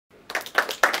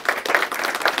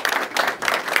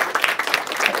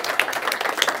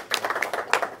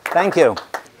Thank you.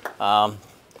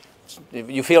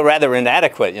 You feel rather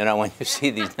inadequate, you know, when you see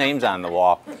these names on the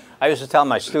wall. I used to tell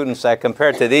my students that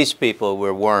compared to these people,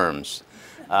 we're worms.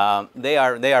 They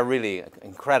are really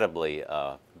incredibly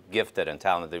gifted and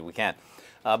talented. We can't.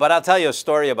 But I'll tell you a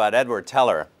story about Edward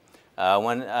Teller.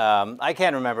 I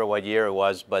can't remember what year it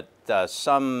was, but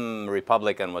some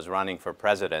Republican was running for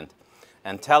president,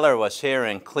 and Teller was here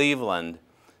in Cleveland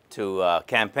to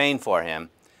campaign for him,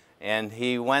 and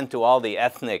he went to all the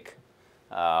ethnic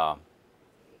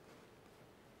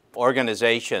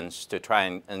organizations to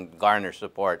try and garner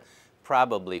support,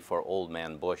 probably for Old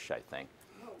Man Bush, I think.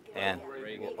 And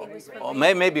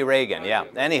maybe Reagan, yeah.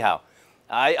 Anyhow,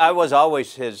 I always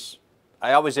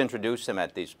introduced him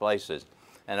at these places,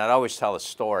 and I'd always tell a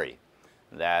story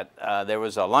that there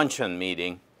was a luncheon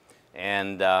meeting,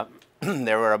 and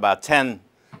there were about 10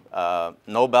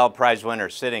 Nobel Prize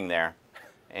winners sitting there,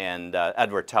 and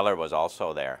Edward Teller was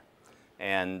also there.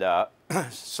 And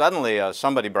suddenly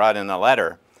somebody brought in a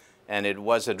letter, and it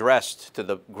was addressed to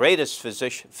the greatest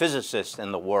physicist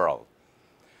in the world.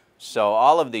 So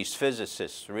all of these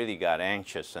physicists really got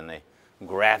anxious, and they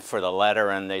grabbed for the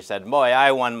letter, and they said, boy,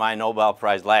 I won my Nobel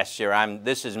Prize last year.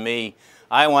 This is me.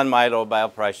 I won my Nobel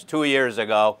Prize 2 years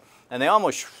ago. And they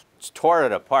almost tore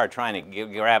it apart trying to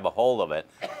grab a hold of it.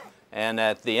 And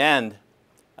at the end,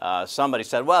 somebody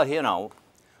said, well, you know,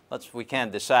 we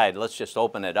can't decide. Let's just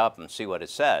open it up and see what it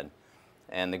said.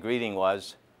 And the greeting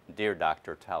was, Dear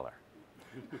Dr. Teller.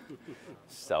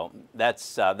 So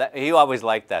he always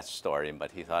liked that story,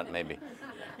 but he thought maybe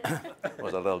it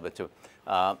was a little bit too.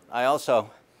 I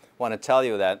also want to tell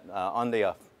you that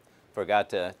forgot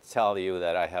to tell you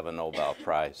that I have a Nobel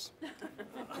Prize.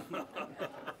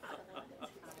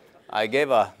 I gave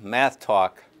a math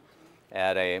talk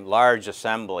at a large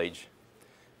assemblage,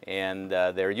 and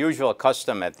their usual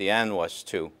custom at the end was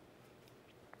to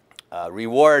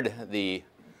reward the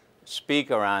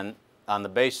speaker on the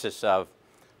basis of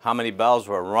how many bells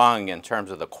were rung in terms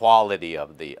of the quality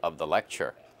of the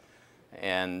lecture.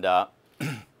 And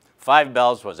 5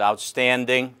 bells was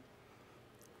outstanding,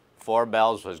 4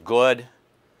 bells was good,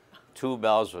 2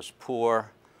 bells was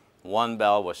poor, 1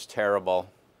 bell was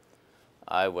terrible.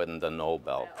 I won the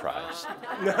Nobel Prize.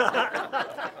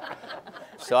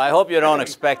 So I hope you don't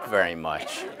expect very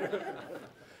much.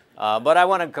 But I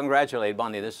want to congratulate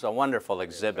Bundy. This is a wonderful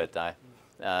exhibit. I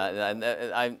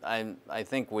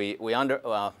think we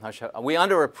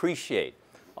underappreciate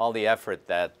all the effort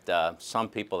that some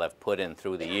people have put in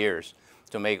through the years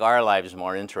to make our lives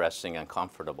more interesting and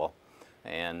comfortable,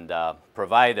 and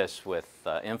provide us with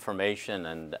information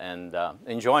and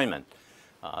enjoyment.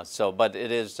 But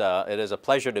it is a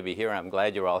pleasure to be here. I'm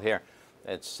glad you're all here.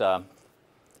 It's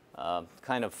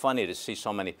kind of funny to see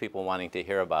so many people wanting to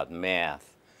hear about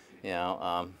math. You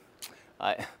know,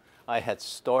 I had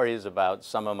stories about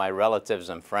some of my relatives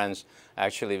and friends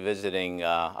actually visiting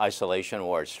isolation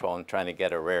wards trying to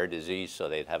get a rare disease so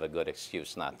they'd have a good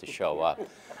excuse not to show up.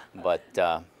 But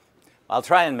I'll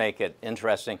try and make it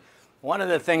interesting. One of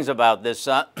the things about this,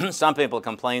 some people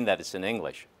complain that it's in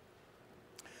English.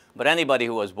 But anybody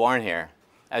who was born here,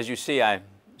 as you see, I'm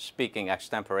speaking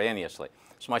extemporaneously.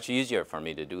 It's much easier for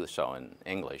me to do so in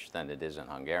English than it is in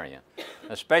Hungarian,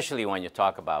 especially when you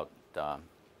talk about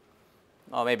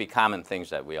well, maybe common things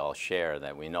that we all share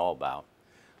that we know about.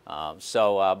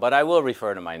 But I will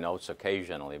refer to my notes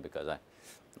occasionally, because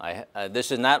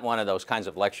this is not one of those kinds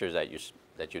of lectures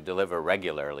that you deliver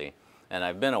regularly, and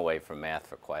I've been away from math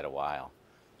for quite a while.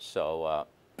 So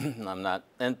I'm not,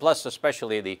 and plus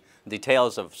especially the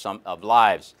details of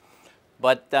lives.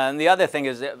 But the other thing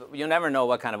is that you never know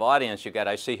what kind of audience you get.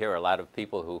 I see here a lot of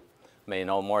people who may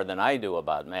know more than I do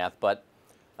about math, but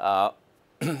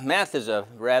math is a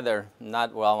rather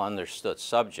not well understood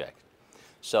subject.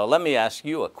 So let me ask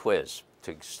you a quiz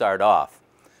to start off.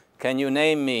 Can you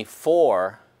name me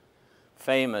 4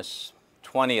 famous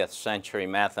 20th century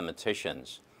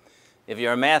mathematicians? If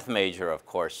you're a math major, of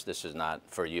course, this is not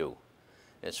for you.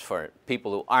 It's for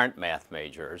people who aren't math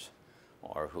majors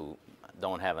or who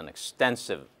don't have an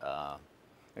extensive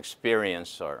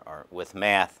experience or with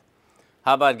math.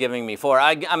 How about giving me 4?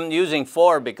 I'm using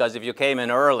 4 because if you came in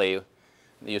early,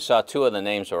 you saw 2 of the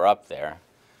names were up there,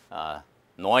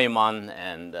 Neumann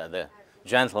and the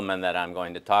gentleman that I'm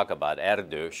going to talk about,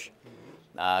 Erdős.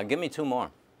 Give me 2 more.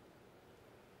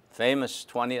 Famous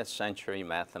 20th century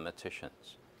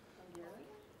mathematicians.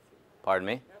 Pardon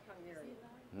me?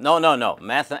 No.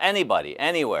 Anybody,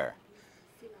 anywhere.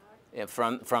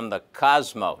 From the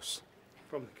cosmos.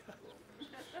 From the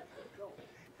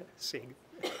cosmos.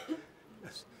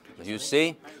 You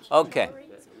see? Okay.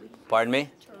 Pardon me?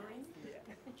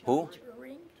 Who?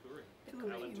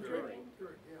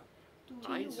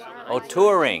 Oh,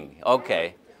 Turing.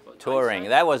 Okay. Turing.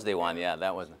 That was the one. Yeah,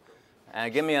 that was.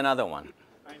 And give me another one.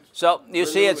 So you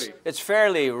see, it's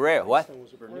fairly rare. What?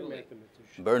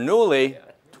 Bernoulli,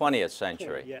 20th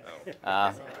century.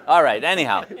 All right.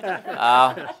 Anyhow,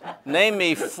 name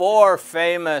me 4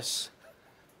 famous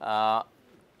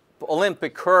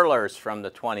Olympic curlers from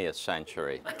the 20th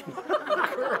century.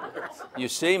 You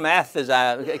see, math is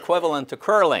equivalent to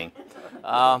curling.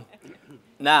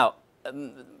 Now,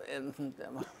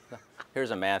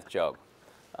 here's a math joke.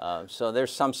 So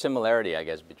there's some similarity, I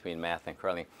guess, between math and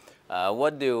curling.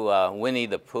 What do Winnie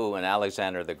the Pooh and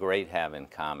Alexander the Great have in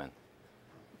common?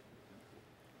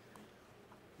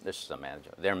 This is a math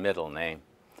joke. Their middle name.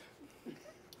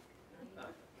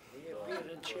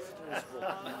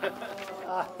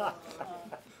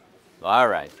 All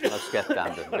right, let's get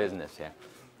down to business here.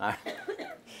 All right.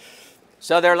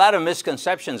 So there are a lot of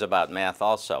misconceptions about math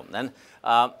also. And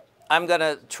I'm going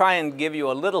to try and give you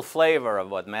a little flavor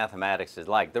of what mathematics is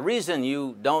like. The reason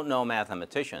you don't know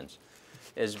mathematicians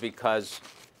is because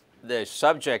the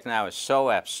subject now is so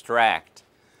abstract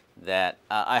that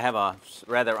I have a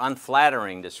rather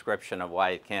unflattering description of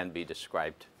why it can be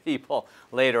described to people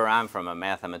later on from a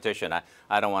mathematician.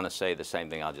 I don't want to say the same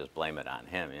thing. I'll just blame it on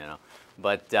him, you know.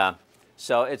 But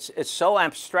so it's so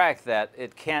abstract that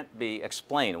it can't be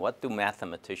explained. What do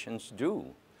mathematicians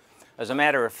do? As a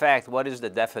matter of fact, what is the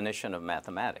definition of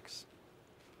mathematics?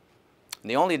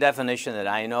 The only definition that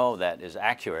I know that is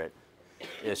accurate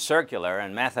is circular,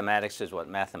 and mathematics is what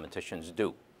mathematicians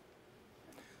do.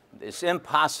 It's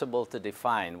impossible to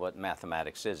define what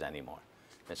mathematics is anymore.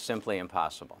 It's simply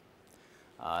impossible.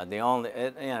 You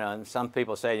know, some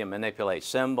people say you manipulate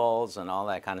symbols and all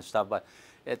that kind of stuff, but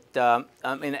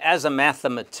I mean, as a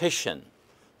mathematician,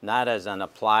 not as an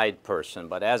applied person,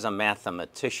 but as a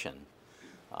mathematician,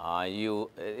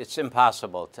 it's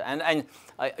impossible to, and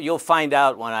you'll find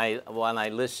out when I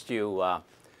list you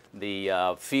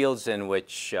the fields in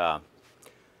which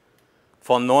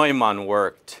von Neumann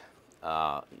worked.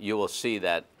 You will see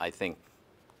that I think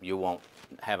you won't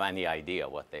have any idea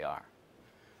what they are.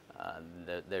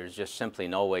 There's just simply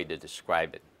no way to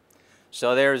describe it.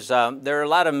 So there are a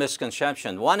lot of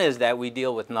misconceptions. One is that we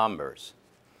deal with numbers.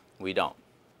 We don't.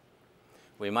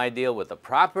 We might deal with the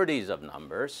properties of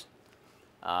numbers,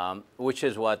 which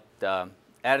is what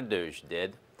Erdős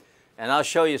did. And I'll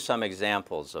show you some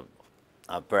examples of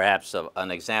perhaps an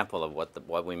example of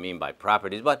what we mean by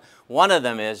properties. But one of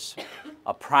them is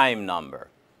a prime number.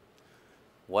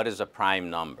 What is a prime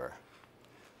number?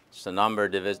 It's a number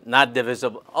not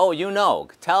divisible. Oh, you know.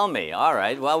 Tell me. All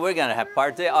right. Well, we're going to have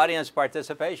audience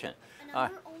participation. A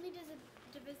number only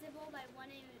divisible by 1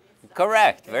 and itself.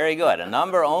 Correct. Very good. A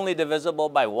number only divisible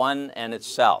by 1 and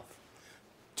itself.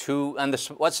 2. And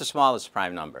what's the smallest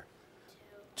prime number?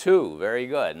 2. Very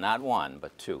good. Not 1,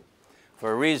 but 2.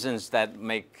 For reasons that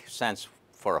make sense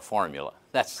for a formula.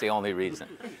 That's the only reason.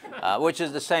 Which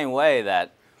is the same way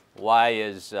that y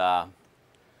is...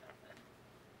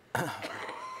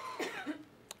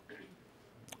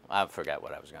 I forgot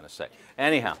what I was going to say.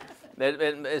 Anyhow,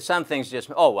 some things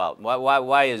just, oh, well,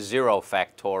 why is 0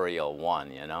 factorial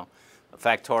 1, you know? A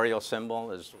factorial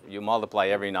symbol is you multiply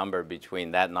every number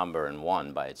between that number and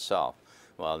 1 by itself.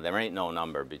 Well, there ain't no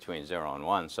number between 0 and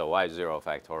 1, so why 0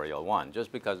 factorial 1?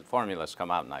 Just because formulas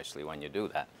come out nicely when you do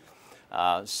that.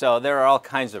 So there are all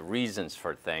kinds of reasons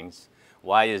for things.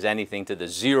 Why is anything to the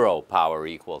 0 power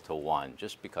equal to 1?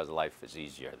 Just because life is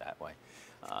easier that way.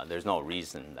 There's no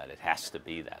reason that it has to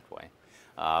be that way.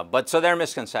 But so there are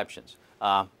misconceptions.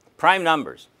 Prime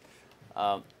numbers.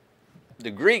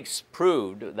 The Greeks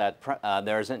proved that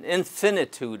there's an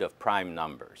infinitude of prime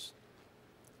numbers.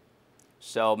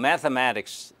 So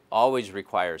mathematics always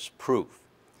requires proof.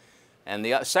 And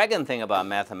the second thing about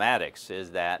mathematics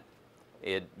is that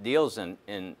it deals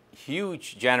in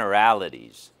huge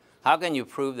generalities. How can you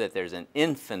prove that there's an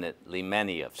infinitely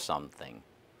many of something?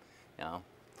 You know?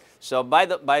 So by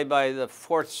the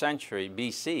 4th century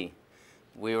BC,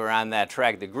 we were on that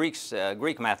track. The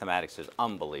Greek mathematics is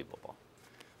unbelievable.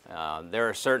 There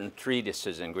are certain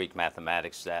treatises in Greek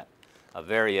mathematics that a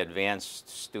very advanced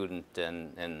student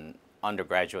in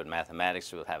undergraduate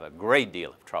mathematics will have a great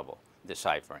deal of trouble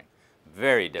deciphering.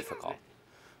 Very difficult.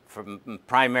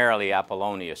 Primarily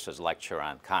Apollonius's lecture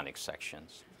on conic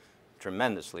sections.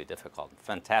 Tremendously difficult.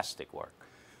 Fantastic work.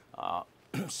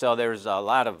 So there's a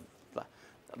lot of...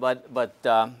 But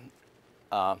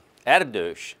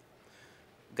Erdős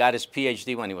got his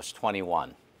PhD when he was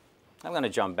 21. I'm going to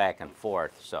jump back and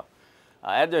forth. So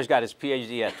Erdős got his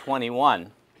PhD at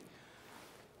 21.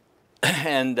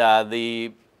 And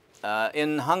the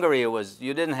in Hungary,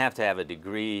 you didn't have to have a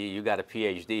degree. You got a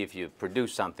PhD if you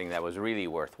produced something that was really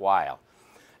worthwhile.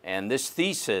 And this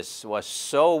thesis was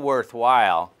so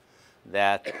worthwhile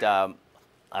that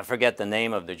I forget the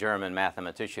name of the German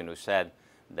mathematician who said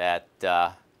that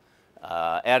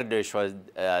Erdős was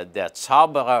der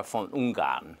Zauberer von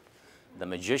Ungarn, the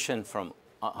magician from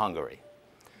Hungary.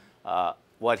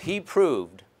 What he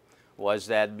proved was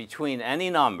that between any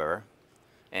number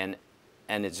and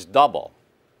its double,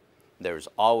 there's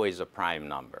always a prime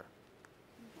number.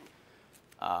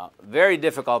 Very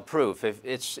difficult proof.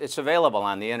 It's available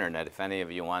on the internet if any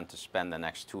of you want to spend the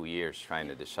next 2 years trying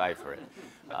to decipher it.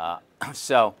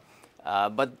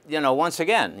 But you know, once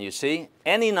again, you see,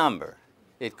 any number.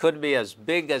 It could be as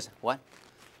big as what?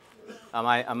 Am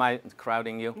I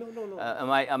crowding you? No.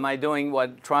 Am I doing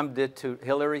what Trump did to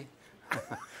Hillary?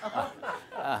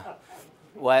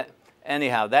 What?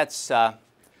 Anyhow, that's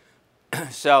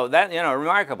so that, you know,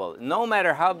 remarkable. No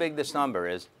matter how big this number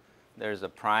is, there's a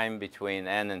prime between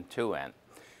n and 2n.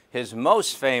 His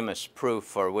most famous proof,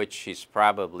 for which he's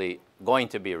probably going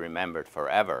to be remembered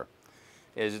forever,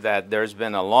 is that there's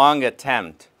been a long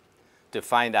attempt to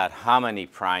find out how many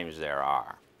primes there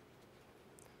are.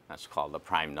 That's called the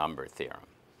prime number theorem.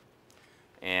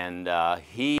 And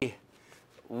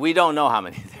we don't know how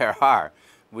many there are.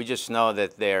 We just know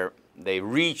that they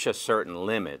reach a certain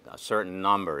limit, a certain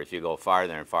number, if you go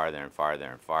farther and farther and farther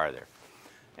and farther.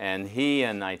 And he,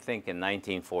 I think in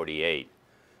 1948,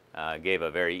 gave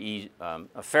a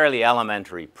fairly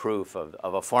elementary proof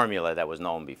of a formula that was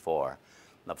known before.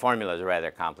 The formula is rather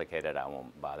complicated. I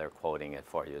won't bother quoting it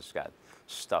for you. It's got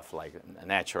stuff like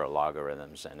natural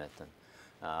logarithms in it. And,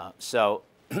 so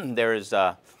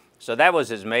so that was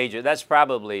his major. That's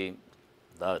probably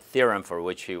the theorem for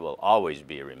which he will always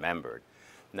be remembered.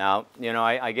 Now, you know,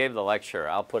 I gave the lecture.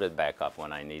 I'll put it back up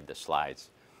when I need the slides.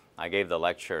 I gave the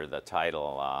lecture the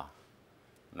title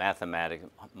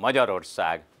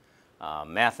Magyarország,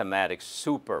 Mathematics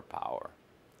Superpower.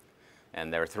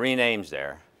 And there are 3 names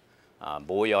there,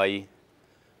 Bolyai,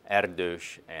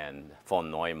 Erdős, and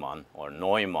von Neumann, or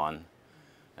Neumann.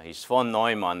 He's von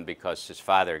Neumann because his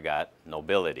father got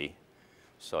nobility,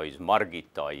 so he's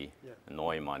Margittai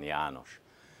Neumann János.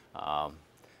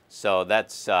 So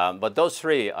that's, but those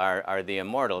 3 are the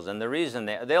immortals, and the reason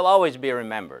they'll always be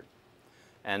remembered.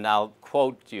 And I'll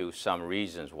quote you some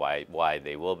reasons why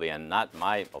they will be, and not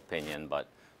my opinion, but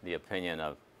the opinion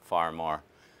of far more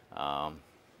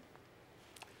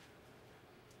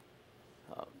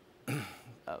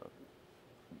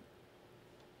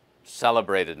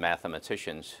celebrated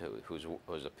mathematicians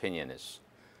whose opinion is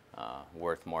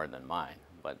worth more than mine.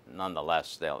 But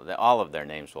nonetheless, all of their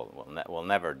names will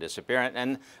never disappear.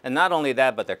 And not only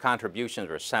that, but their contributions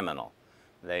were seminal.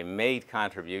 They made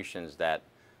contributions that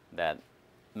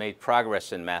made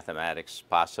progress in mathematics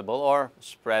possible, or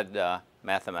spread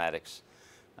mathematics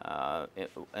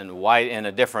in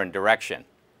a different direction.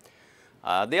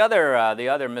 The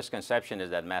other misconception is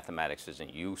that mathematics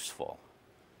isn't useful,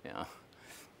 you know,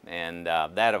 and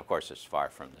that, of course, is far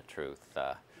from the truth.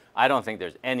 I don't think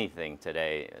there's anything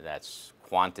today that's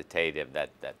quantitative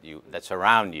that's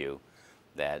around you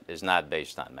that is not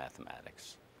based on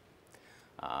mathematics.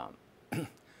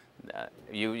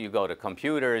 You go to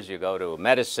computers, you go to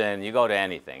medicine, you go to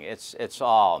anything. It's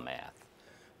all math,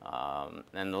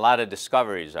 and a lot of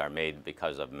discoveries are made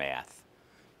because of math.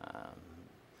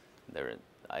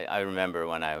 I remember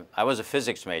when I was a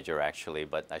physics major actually,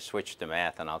 but I switched to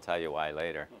math, and I'll tell you why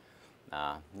later.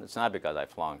 It's not because I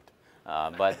flunked,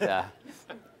 but there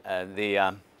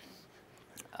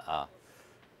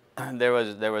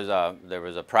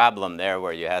was a problem there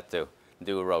where you had to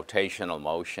do rotational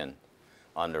motion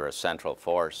under a central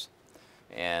force,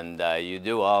 and you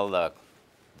do all the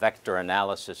vector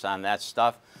analysis on that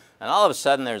stuff, and all of a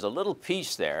sudden there's a little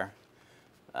piece there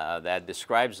that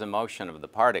describes the motion of the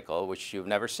particle which you've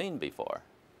never seen before.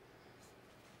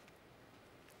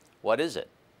 What is it?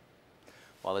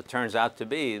 Well, it turns out to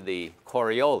be the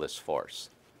Coriolis force.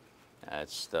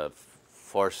 It's the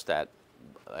force that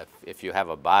if you have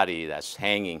a body that's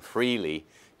hanging freely,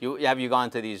 have you gone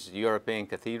to these European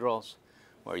cathedrals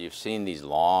where you've seen these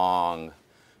long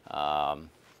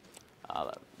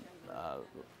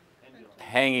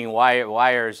hanging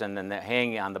wires, and then they're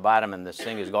hanging on the bottom, and this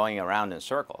thing is going around in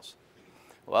circles?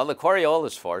 Well, the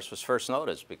Coriolis force was first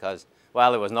noticed because,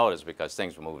 well, it was noticed because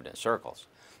things moved in circles.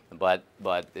 But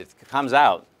it comes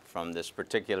out from this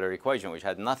particular equation, which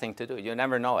had nothing to do. You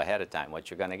never know ahead of time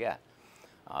what you're going to get.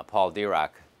 Paul Dirac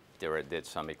did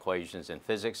some equations in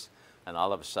physics, and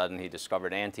all of a sudden he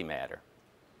discovered antimatter.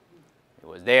 It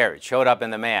was there. It showed up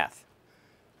in the math.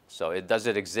 So does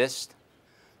it exist?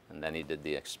 And then he did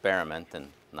the experiment, and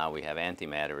now we have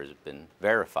antimatter has been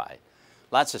verified.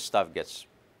 Lots of stuff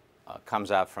comes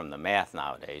out from the math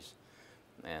nowadays,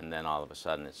 and then all of a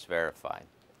sudden it's verified.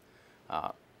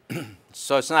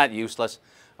 So it's not useless.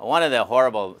 One of the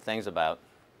horrible things about,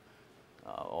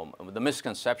 the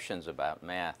misconceptions about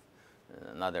math,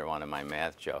 another one of my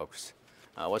math jokes,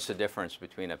 what's the difference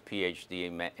between a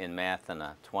PhD in math and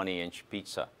a 20-inch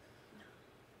pizza?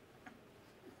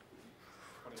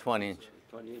 20-inch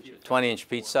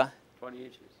pizza? 20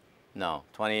 inches. No,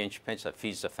 20-inch pizza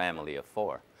feeds a family of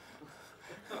 4.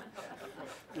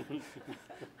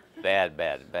 Bad,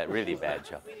 really bad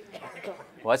joke.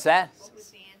 What's that?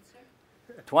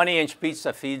 20-inch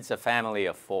pizza feeds a family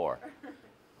of 4.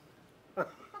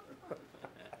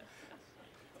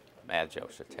 Math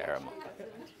jokes are terrible.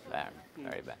 Bad,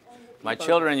 very bad. My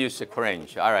children used to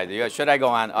cringe. All right, should I go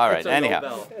on? All right, anyhow.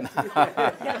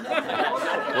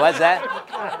 What's that?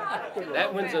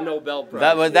 That wins a Nobel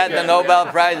Prize. Was that the Nobel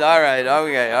Prize? All right,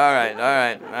 okay, all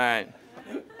right.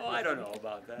 Oh, I don't know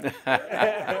about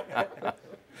that.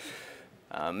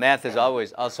 Math is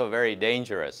always also very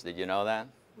dangerous. Did you know that?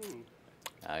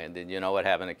 Did you know what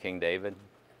happened to King David?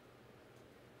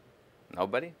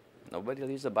 Nobody? Nobody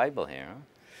leaves the Bible here,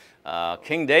 huh?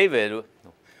 King David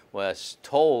was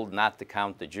told not to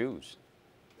count the Jews.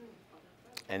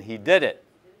 And he did it.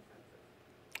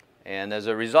 And as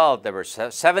a result, there were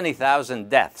 70,000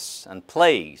 deaths and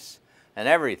plagues and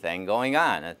everything going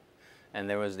on. And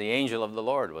there was the angel of the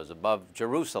Lord was above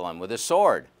Jerusalem with a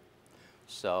sword.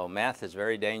 So math is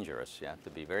very dangerous. You have to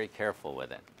be very careful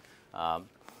with it.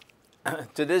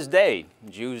 To this day,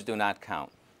 Jews do not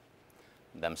count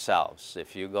themselves.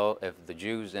 If the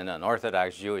Jews in an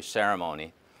Orthodox Jewish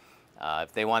ceremony,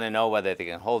 if they want to know whether they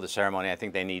can hold the ceremony, I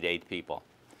think they need 8 people.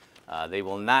 They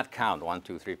will not count 1,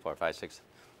 2, 3, 4, 5, 6.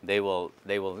 They will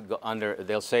go under.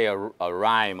 They'll say a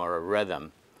rhyme or a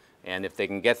rhythm, and if they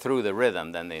can get through the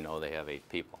rhythm, then they know they have 8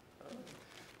 people.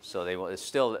 So they will. It's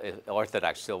still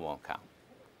Orthodox still won't count.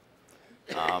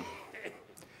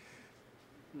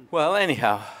 Well,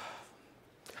 anyhow,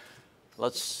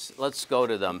 let's go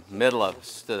to the middle of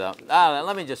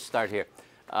let me just start here.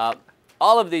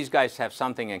 All of these guys have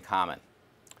something in common.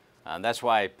 That's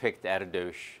why I picked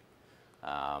Erdős,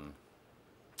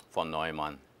 von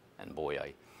Neumann, and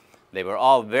Bolyai. They were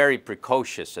all very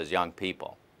precocious as young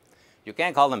people. You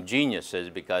can't call them geniuses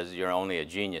because you're only a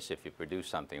genius if you produce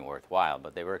something worthwhile,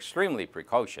 but they were extremely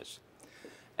precocious.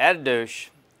 Erdős,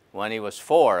 when he was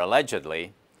 4,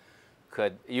 allegedly,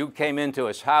 you came into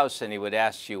his house and he would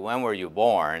ask you, when were you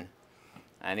born?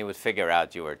 And he would figure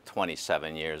out you were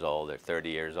 27 years old or 30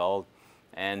 years old,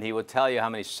 and he would tell you how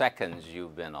many seconds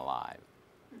you've been alive.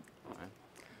 Right?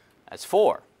 That's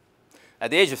 4.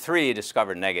 At the age of 3, he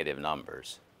discovered negative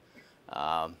numbers,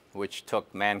 which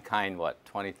took mankind, what,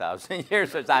 20,000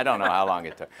 years? I don't know how long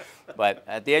it took. But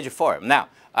at the age of 4. Now,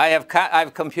 I've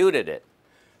computed it.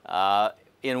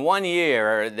 In 1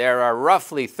 year, there are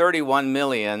roughly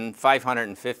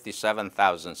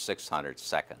 31,557,600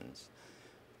 seconds.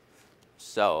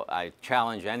 So I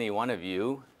challenge any one of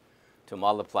you to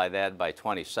multiply that by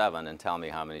 27 and tell me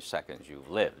how many seconds you've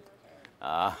lived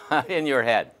in your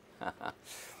head.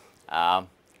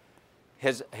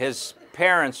 His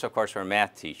parents, of course, were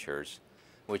math teachers,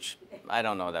 which I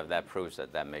don't know that proves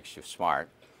that makes you smart.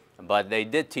 But they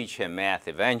did teach him math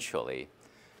eventually.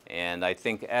 And I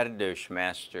think Erdős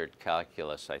mastered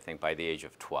calculus, I think, by the age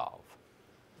of 12.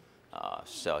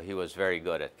 So he was very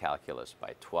good at calculus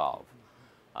by 12.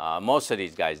 Most of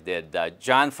these guys did.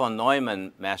 John von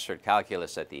Neumann mastered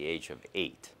calculus at the age of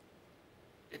 8.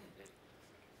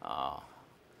 I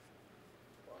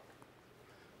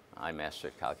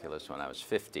mastered calculus when I was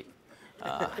 50.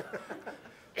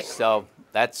 So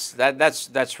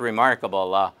that's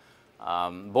remarkable.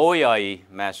 Bolyai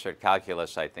mastered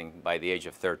calculus, I think, by the age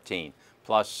of 13,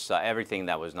 plus everything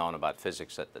that was known about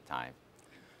physics at the time.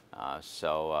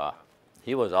 So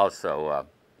he was also...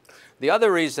 the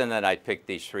other reason that I picked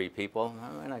these 3 people,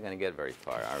 we're not going to get very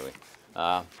far, are we?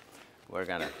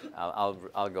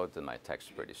 I'll go to my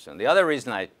text pretty soon. The other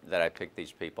reason that I picked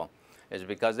these people is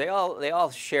because they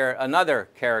all share another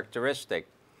characteristic,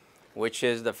 which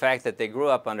is the fact that they grew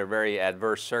up under very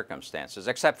adverse circumstances,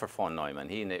 except for von Neumann.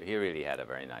 He really had a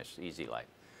very nice, easy life.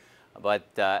 But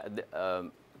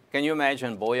can you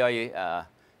imagine Bolyai?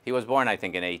 He was born, I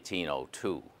think, in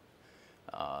 1802.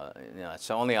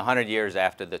 It's only 100 years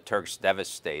after the Turks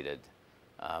devastated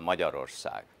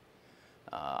Magyarország.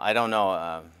 I don't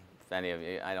know if any of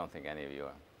you, I don't think any of you,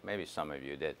 maybe some of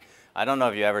you did. I don't know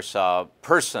if you ever saw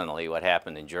personally what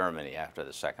happened in Germany after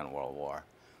the Second World War.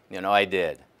 You know, I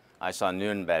did. I saw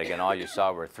Nuremberg, and all you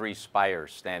saw were 3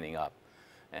 spires standing up.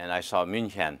 and I saw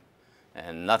München,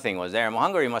 and nothing was there. Well,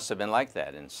 Hungary must have been like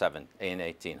that in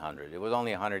 1800. It was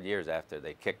only 100 years after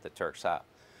they kicked the Turks out.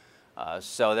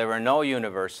 So there were no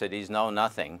universities, no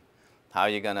nothing. How are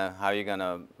you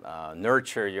gonna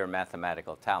nurture your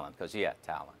mathematical talent? Because he had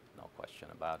talent, no question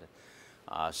about it.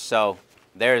 So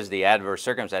there's the adverse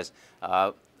circumstance.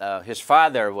 His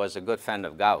father was a good friend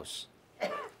of Gauss,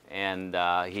 and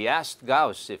he asked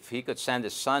Gauss if he could send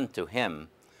his son to him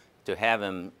to have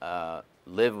him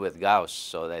live with Gauss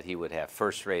so that he would have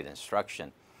first-rate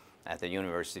instruction at the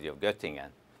University of Göttingen.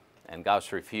 And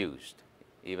Gauss refused,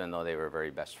 even though they were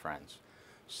very best friends.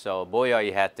 So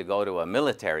Bolyai had to go to a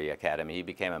military academy. He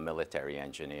became a military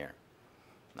engineer.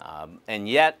 And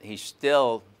yet, he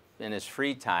still, in his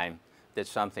free time, did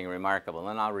something remarkable.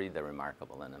 And I'll read the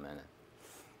remarkable in a minute.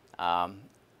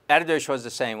 Erdős was the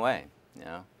same way. You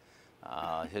know?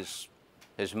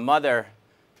 His mother,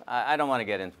 I don't want to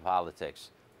get into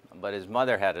politics, but his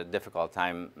mother had a difficult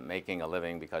time making a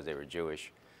living because they were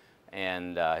Jewish.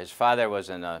 And his father was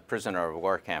in a prisoner of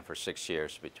war camp for 6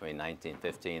 years between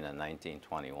 1915 and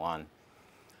 1921.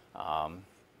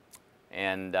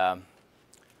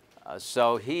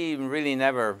 So he really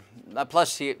never,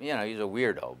 plus he's a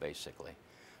weirdo, basically.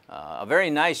 A very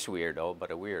nice weirdo,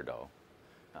 but a weirdo.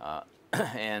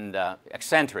 And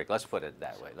eccentric, let's put it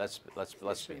that way. Let's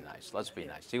be nice. Let's be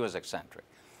nice. He was eccentric.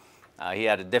 He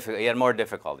had more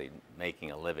difficulty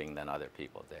making a living than other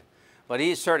people did. But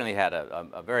he certainly had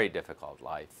a very difficult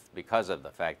life because of the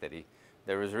fact that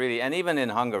there was really, and even in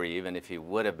Hungary, even if he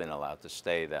would have been allowed to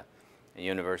stay, the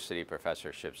university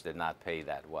professorships did not pay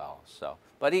that well. So,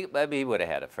 but he would have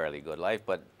had a fairly good life.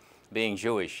 But being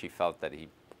Jewish, he felt that he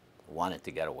wanted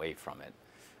to get away from it.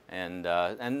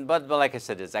 But like I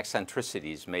said, his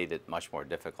eccentricities made it much more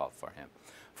difficult for him.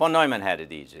 Von Neumann had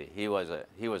it easy. He was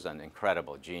an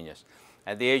incredible genius.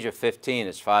 At the age of 15,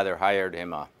 his father hired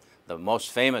him the most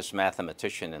famous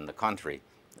mathematician in the country,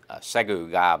 Szegő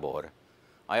Gábor.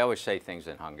 I always say things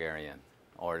in Hungarian,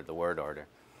 or the word order.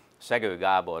 Szegő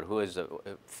Gábor, who is a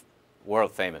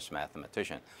world-famous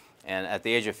mathematician. And at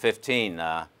the age of 15,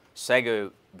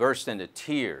 Szegő burst into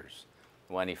tears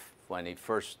when he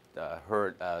first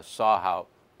saw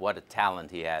what a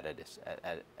talent he had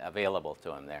available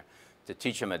to him there, to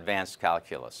teach him advanced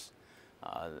calculus.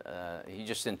 He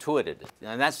just intuited it.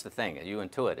 And that's the thing, you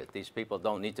intuit it. These people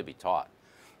don't need to be taught.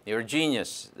 You're a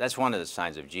genius. That's one of the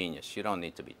signs of genius. You don't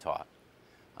need to be taught.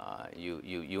 You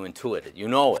intuit it. You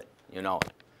know it. You know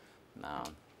it.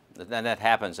 Then that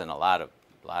happens in a lot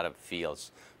of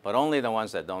fields, but only the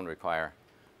ones that don't require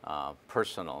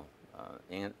personal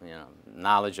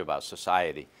knowledge about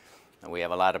society. And we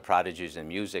have a lot of prodigies in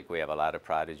music. We have a lot of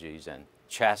prodigies in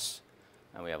chess,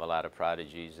 and we have a lot of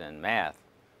prodigies in math.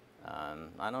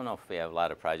 I don't know if we have a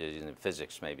lot of prodigies in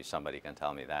physics. Maybe somebody can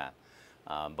tell me that.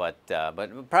 But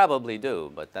we probably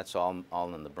do. But that's all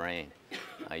in the brain.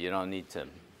 You don't need to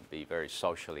be very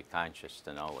socially conscious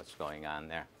to know what's going on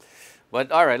there.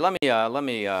 But all right, let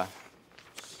me.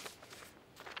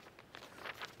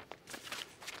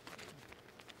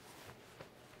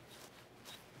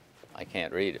 I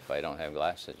can't read if I don't have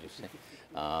glasses. You see,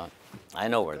 I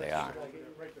know where they are.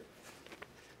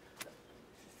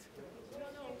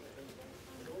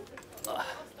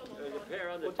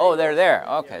 Oh, they're there.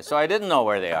 Okay, so I didn't know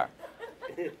where they are.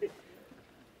 It's a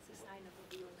sign of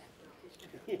a real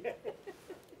mathematician.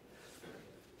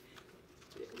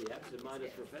 The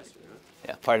absent-minded professor, huh?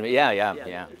 Yeah, pardon me.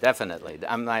 Yeah, definitely.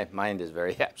 My mind is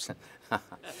very absent.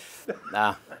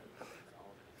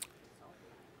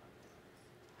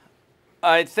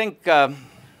 I think I've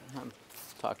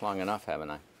talked long enough,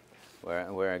 haven't I?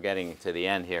 We're getting to the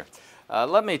end here.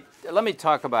 Let me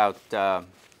talk about.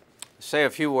 Say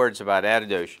a few words about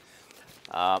Erdős.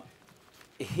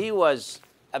 He was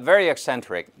very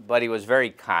eccentric, but he was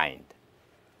very kind.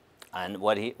 And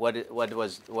what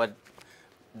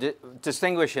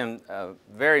distinguished him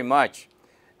very much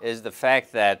is the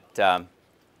fact that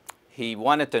he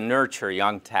wanted to nurture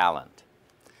young talent.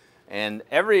 And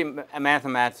every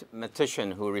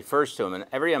mathematician who refers to him, and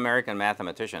every American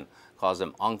mathematician calls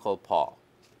him Uncle Paul.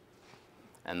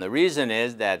 And the reason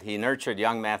is that he nurtured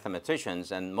young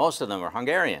mathematicians, and most of them were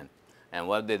Hungarian. And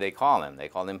what did they call him? They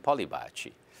called him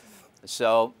Polibácsi.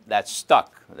 So that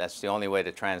stuck. That's the only way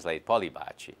to translate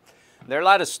Polibácsi. There are a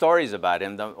lot of stories about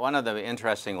him. One of the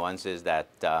interesting ones is that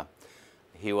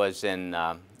he was in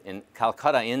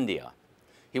Calcutta, India.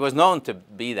 He was known to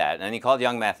be that, and he called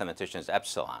young mathematicians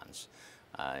epsilons.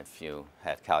 If you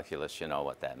had calculus, you know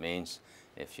what that means.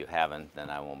 If you haven't, then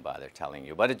I won't bother telling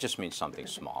you. But it just means something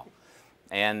small.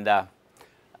 And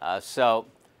so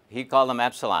he called them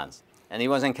epsilons. And he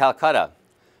was in Calcutta.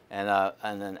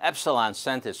 And then Epsilon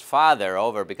sent his father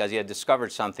over because he had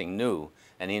discovered something new,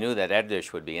 and he knew that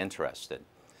Erdős would be interested.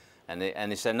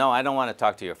 And he said, no, I don't want to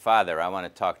talk to your father, I want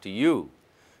to talk to you.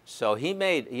 So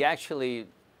he actually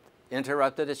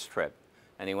interrupted his trip,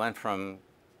 and he went from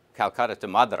Calcutta to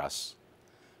Madras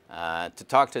to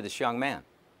talk to this young man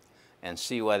and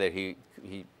see whether he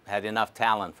had enough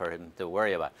talent for him to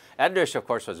worry about. Erdős, of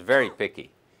course, was very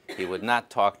picky. He would not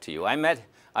talk to you.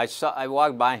 I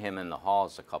walked by him in the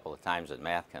halls a couple of times at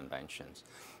math conventions,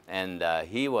 and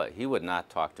he would not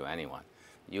talk to anyone.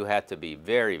 You had to be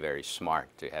very, very smart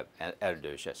to have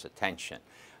Erdős's attention.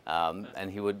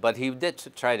 But he did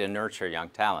try to nurture young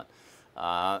talent.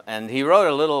 And he wrote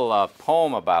a little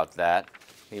poem about that.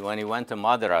 When he went to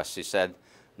Madras, he said,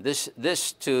 this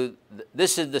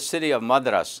is the city of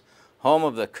Madras, home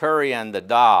of the curry and the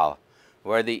dal,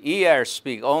 where the Ears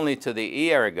speak only to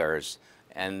the Eargers,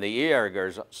 and the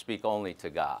Eargers speak only to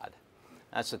God.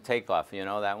 That's a takeoff, you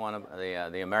know that one,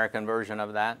 the American version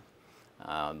of that?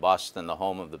 Boston, the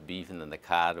home of the beef and the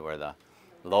cod, where the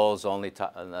Lowells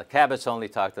the Cabots only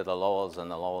talk to the Lowells, and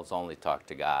the Lowells only talk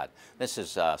to God. This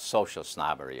is social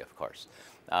snobbery, of course.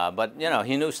 But, you know,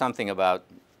 he knew something about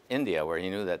India, where he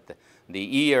knew that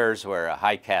the Ears were a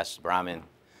high caste Brahmin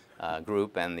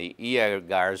group, and the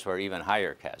Eargars were even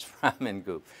higher caste Brahmin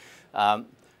group.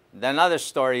 Then other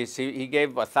stories, he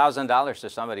gave $1,000 to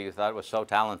somebody who thought was so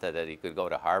talented that he could go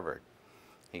to Harvard.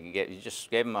 He just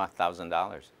gave him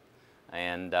 $1,000.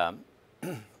 And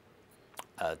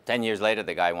 10 years later,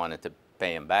 the guy wanted to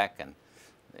pay him back, and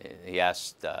he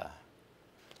asked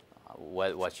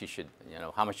what she should, you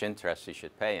know, how much interest he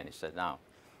should pay, and he said no.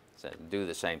 He said, do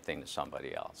the same thing to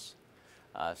somebody else.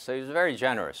 So he was a very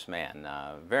generous man,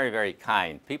 very, very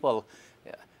kind. People,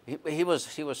 he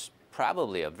was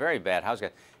probably a very bad house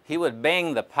guy. He would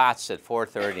bang the pots at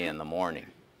 4:30 in the morning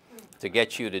to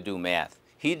get you to do math.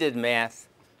 He did math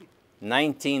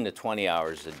 19 to 20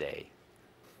 hours a day.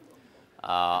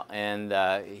 To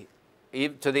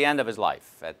the end of his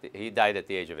life. He died at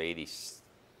the age of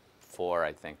 84,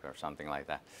 I think, or something like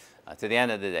that. To the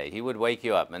end of the day, he would wake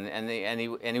you up, and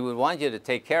he would want you to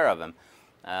take care of him.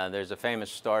 There's a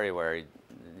famous story where he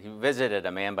visited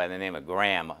a man by the name of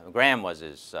Graham. Graham was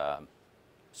his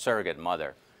surrogate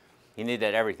mother. He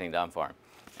needed everything done for him.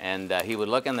 And he would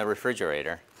look in the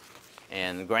refrigerator,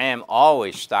 and Graham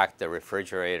always stocked the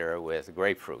refrigerator with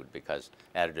grapefruit because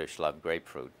Erdős loved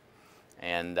grapefruit.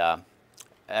 And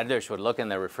Erdős would look in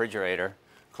the refrigerator,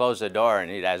 close the door,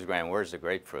 and he'd ask Graham, where's the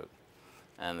grapefruit?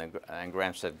 And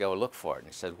Graham said, go look for it. And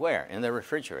he said, where? In the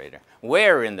refrigerator.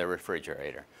 Where in the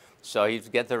refrigerator? So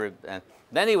he'd get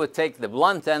then he would take the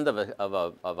blunt end of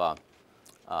a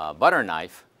butter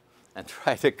knife and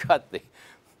try to cut the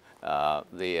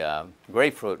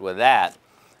grapefruit with that.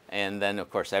 And then, of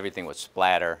course, everything would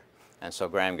splatter. And so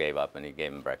Graham gave up, and he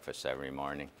gave him breakfast every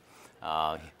morning.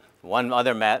 One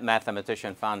other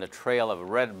mathematician found a trail of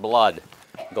red blood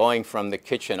going from the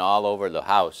kitchen all over the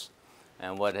house.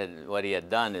 And what he had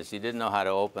done is he didn't know how to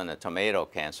open a tomato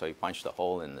can, so he punched a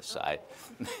hole in the side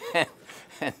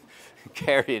and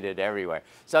carried it everywhere.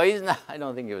 So I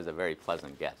don't think he was a very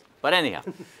pleasant guest. But anyhow,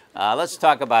 let's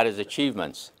talk about his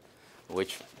achievements,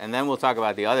 and then we'll talk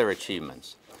about the other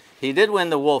achievements. He did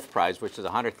win the Wolf Prize, which is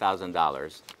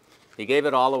 $100,000. He gave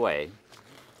it all away.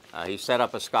 He set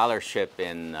up a scholarship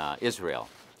in Israel.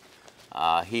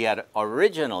 He had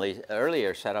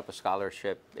earlier set up a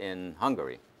scholarship in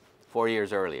Hungary, 4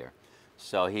 years earlier.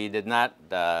 So he did not,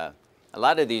 a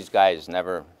lot of these guys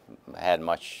never had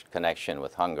much connection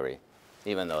with Hungary,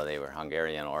 even though they were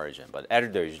Hungarian origin. But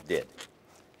Erdős did.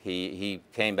 He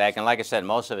came back, and like I said,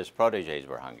 most of his protégés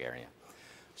were Hungarian.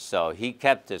 So he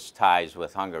kept his ties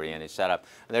with Hungary, and he set up.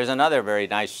 There's another very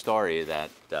nice story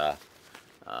that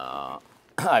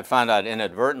I found out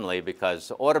inadvertently,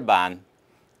 because Orbán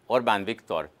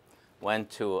Viktor went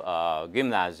to a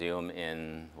gymnasium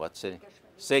in what city?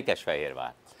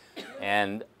 Székesfehérvár.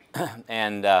 And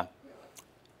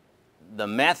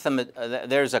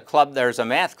there's a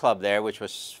math club there which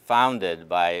was founded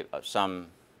by some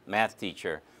math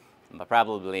teacher,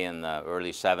 probably in the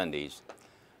early 70s.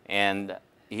 And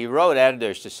he wrote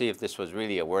Erdős to see if this was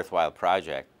really a worthwhile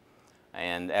project.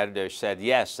 And Erdős said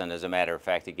yes, and as a matter of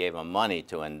fact, he gave him money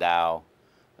to endow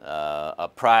a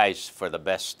prize for the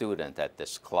best student at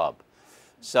this club.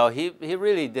 So he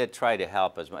really did try to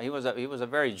help us. He was a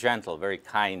very gentle, very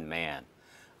kind man,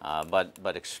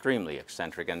 but extremely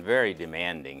eccentric and very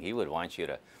demanding. He would want you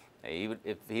to.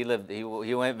 If he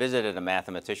visited a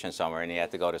mathematician somewhere and he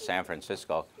had to go to San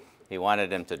Francisco, he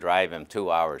wanted him to drive him 2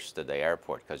 hours to the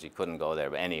airport because he couldn't go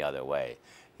there any other way.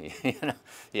 He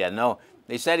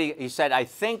said, I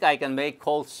think I can make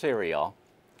cold cereal,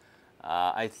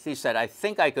 he said, I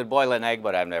think I could boil an egg,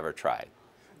 but I've never tried.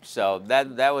 So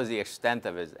that was the extent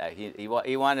of his, he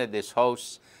wanted this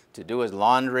host to do his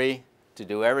laundry, to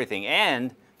do everything,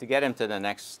 and to get him to the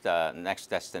next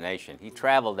destination. He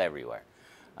traveled everywhere.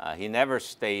 He never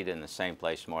stayed in the same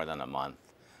place more than a month.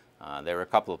 There were a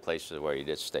couple of places where he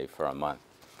did stay for a month.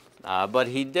 But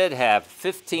he did have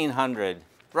 1,500,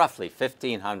 roughly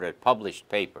 1,500 published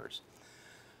papers.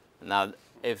 Now,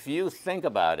 if you think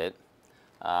about it,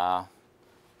 are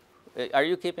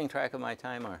you keeping track of my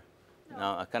time, or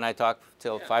no? Can I talk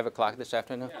till 5 o'clock this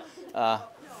afternoon?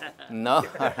 No?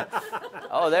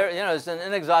 Oh, it's an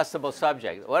inexhaustible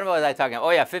subject. What was I talking about?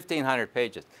 Oh, yeah, 1,500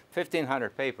 pages,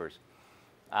 1,500 papers.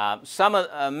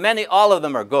 All of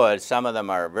them are good. Some of them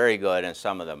are very good, and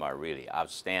some of them are really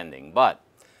outstanding. But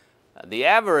the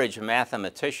average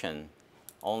mathematician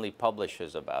only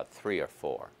publishes about 3 or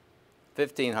 4.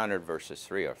 1,500 versus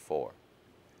 3 or 4.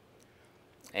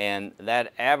 And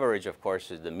that average, of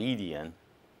course, is the median.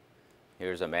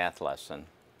 Here's a math lesson.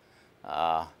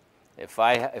 If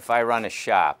I run a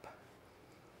shop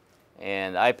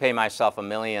and I pay myself $1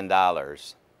 million,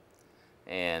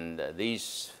 and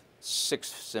these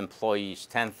 6 employees,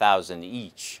 $10,000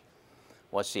 each,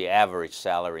 what's the average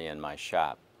salary in my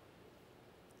shop?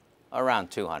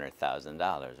 Around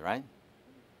 $200,000, right?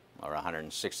 Or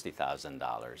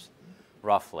 $160,000,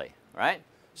 roughly, right?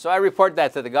 So I report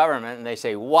that to the government, and they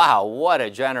say, wow, what a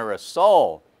generous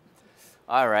soul.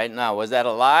 All right, now, was that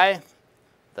a lie?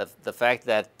 The fact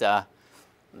that I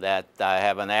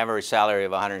have an average salary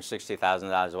of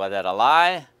 $160,000, was that a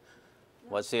lie?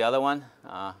 What's the other one?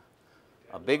 A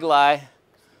big lie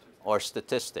or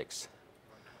statistics?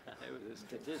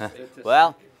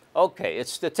 Well, okay,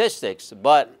 it's statistics,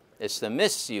 but it's the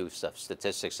misuse of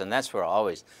statistics, and that's where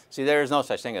always, see, there is no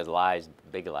such thing as lies,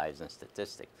 big lies, and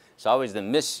statistics. It's always the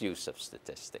misuse of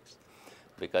statistics,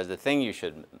 because the thing you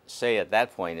should say at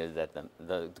that point is that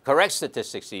the correct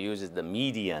statistics to use is the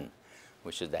median,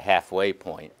 which is the halfway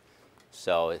point.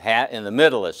 So in the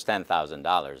middle is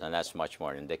 $10,000, and that's much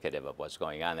more indicative of what's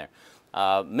going on there.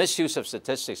 Misuse of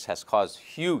statistics has caused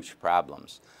huge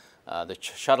problems. The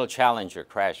Shuttle Challenger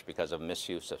crashed because of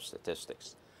misuse of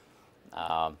statistics.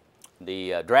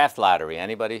 The draft lottery,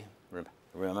 anybody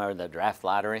remember the draft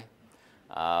lottery?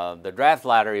 The draft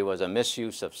lottery was a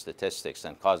misuse of statistics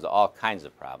and caused all kinds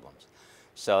of problems.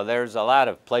 So there's a lot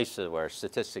of places where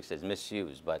statistics is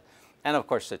misused, and of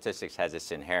course statistics has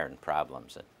its inherent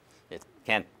problems. It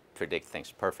can't predict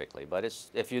things perfectly, but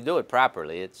if you do it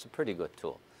properly, it's a pretty good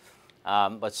tool.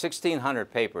 But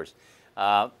 1,600 papers.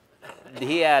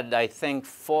 He had, I think,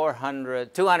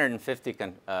 250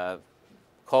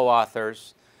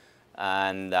 co-authors,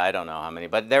 and I don't know how many,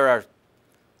 but there are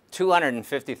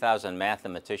 250,000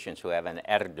 mathematicians who have an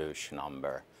Erdős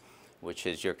number, which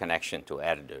is your connection to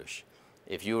Erdős.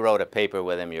 If you wrote a paper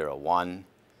with him, you're a 1.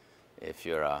 If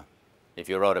you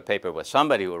wrote a paper with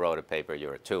somebody who wrote a paper,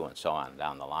 you're a 2, and so on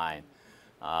down the line.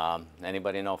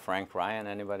 Anybody know Frank Ryan?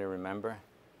 Anybody remember?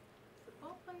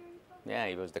 Yeah,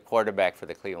 he was the quarterback for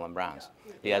the Cleveland Browns.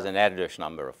 He has an Erdős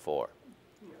number of 4.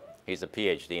 He's a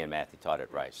PhD in math. He taught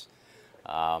at Rice.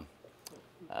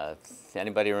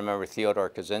 Anybody remember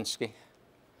Theodore Kaczynski?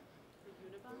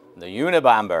 The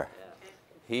Unabomber.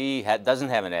 He doesn't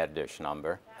have an Erdős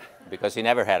number because he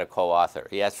never had a co-author.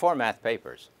 He has 4 math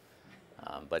papers,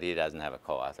 but he doesn't have a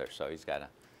co-author. So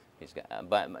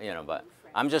but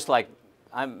I'm just like,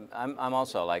 I'm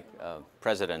also like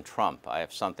President Trump. I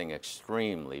have something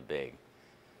extremely big,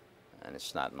 and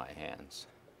it's not in my hands.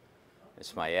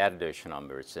 It's my Erdős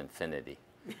number. It's infinity.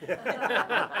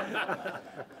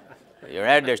 Your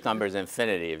Erdős number is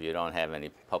infinity if you don't have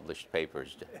any published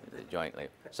papers jointly.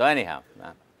 So anyhow,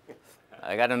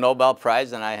 I got a Nobel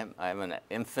Prize, and I have an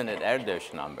infinite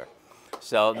Erdős number.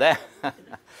 So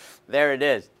there it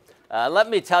is. Let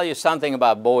me tell you something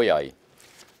about Bolyai.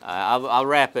 I'll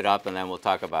wrap it up, and then we'll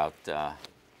talk about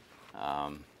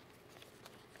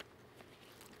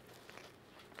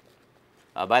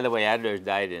by the way, Erdős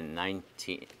died in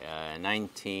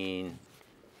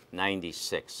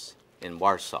 1996 in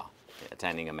Warsaw,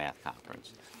 attending a math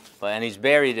conference. And he's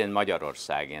buried in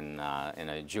Magyarország in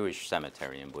a Jewish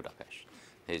cemetery in Budapest.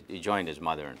 He joined his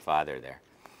mother and father there.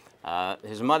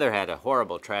 His mother had a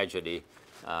horrible tragedy.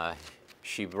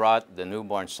 She brought the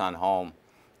newborn son home,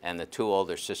 and the 2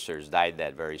 older sisters died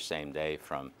that very same day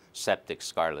from septic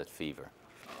scarlet fever.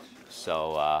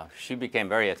 So she became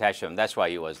very attached to him. That's why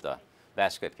he was the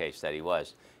basket case that he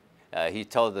was. He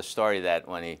told the story that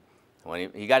when he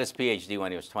got his PhD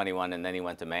when he was 21, and then he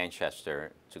went to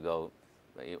Manchester to go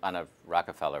on a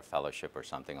Rockefeller Fellowship or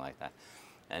something like that.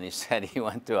 And he said he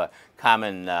went to a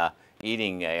common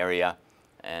eating area,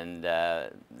 And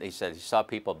he said he saw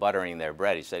people buttering their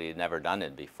bread. He said he'd never done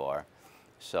it before.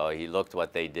 So he looked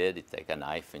what they did. He'd take a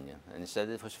knife and he said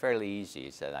it was fairly easy.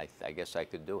 He said, I guess I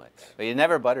could do it. But he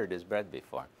never buttered his bread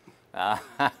before.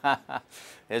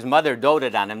 His mother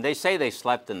doted on him. They say they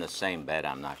slept in the same bed,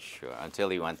 I'm not sure, until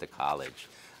he went to college.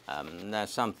 Now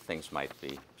some things might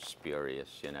be spurious,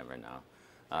 you never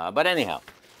know. But anyhow,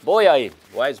 Bolyai,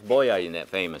 why is Bolyai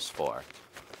famous for?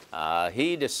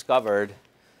 He discovered,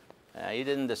 he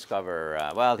didn't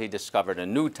discover, well, he discovered a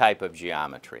new type of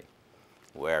geometry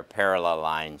where parallel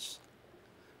lines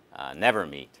never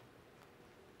meet.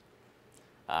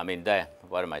 I mean,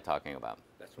 what am I talking about?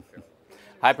 That's what parallel.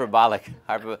 Hyperbolic,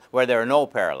 where there are no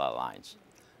parallel lines.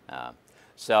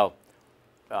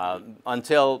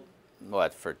 Until,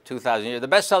 what, for 2,000 years, the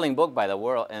best-selling book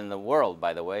in the world,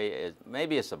 by the way, is,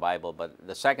 maybe it's the Bible, but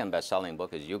the second best-selling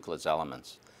book is Euclid's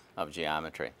Elements of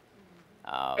Geometry.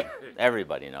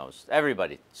 Everybody knows,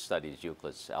 everybody studies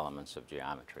Euclid's Elements of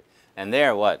Geometry. And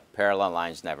there, what? Parallel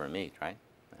lines never meet, right?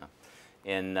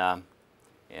 Yeah.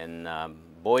 In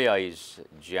Bolyai's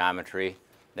geometry,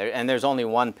 there's only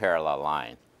one parallel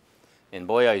line. In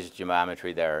Bolyai's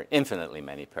geometry, there are infinitely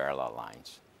many parallel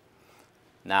lines.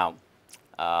 Now,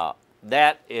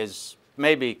 that is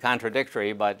maybe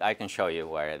contradictory, but I can show you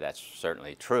where that's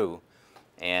certainly true.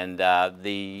 And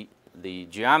the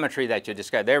geometry that you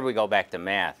describe, there we go back to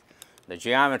math. The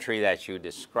geometry that you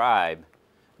describe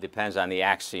depends on the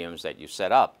axioms that you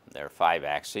set up. There are 5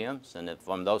 axioms, and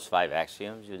from those 5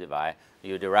 axioms,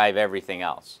 you derive everything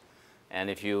else. And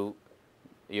if your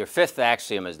 5th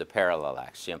axiom is the parallel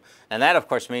axiom. And that, of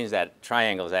course, means that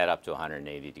triangles add up to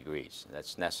 180 degrees.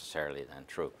 That's necessarily then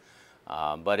true.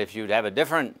 But if you'd have a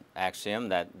different axiom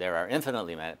that there are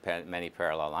infinitely many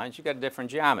parallel lines, you get a different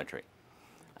geometry.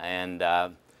 And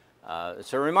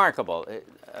it's remarkable,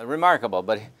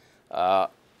 but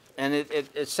and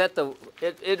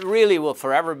it really will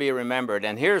forever be remembered.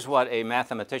 And here's what a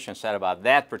mathematician said about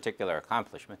that particular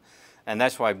accomplishment, and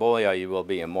that's why Bolyai will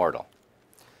be immortal.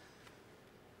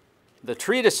 The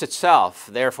treatise itself,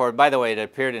 therefore, by the way, it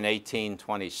appeared in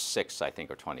 1826, I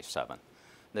think, or 27.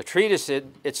 The treatise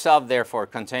itself, therefore,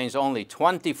 contains only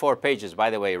 24 pages, by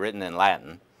the way, written in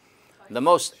Latin, the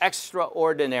most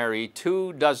extraordinary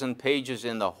 24 pages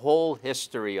in the whole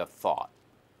history of thought.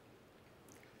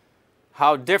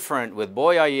 How different with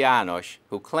Bolyai János,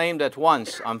 who claimed at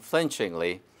once,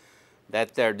 unflinchingly,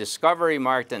 that their discovery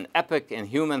marked an epoch in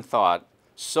human thought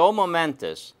so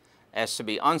momentous as to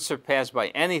be unsurpassed by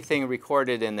anything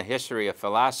recorded in the history of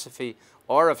philosophy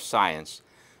or of science,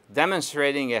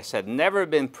 demonstrating, as had never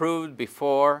been proved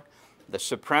before, the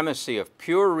supremacy of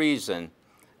pure reason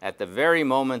at the very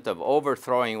moment of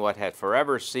overthrowing what had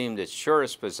forever seemed its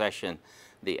surest possession,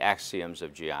 the axioms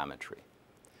of geometry.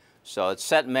 So it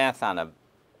set math on a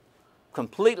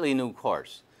completely new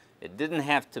course. It didn't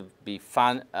have to be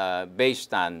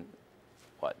based on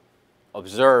what?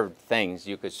 Observed things.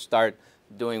 You could start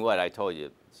doing what I told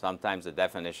you. Sometimes the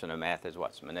definition of math is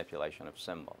what's manipulation of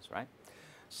symbols, right?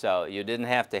 So you didn't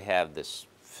have to have this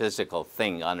physical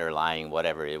thing underlying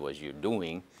whatever it was you're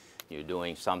doing. You're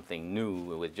doing something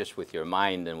new just with your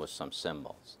mind and with some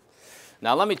symbols.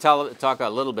 Now let me talk a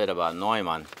little bit about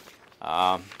Neumann.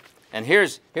 And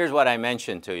here's what I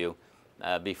mentioned to you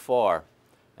before.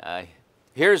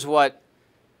 Here's what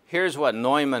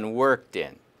Neumann worked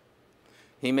in.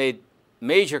 He made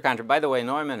major contributions. By the way,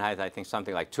 Neumann has, I think,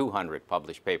 something like 200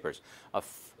 published papers of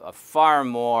far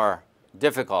more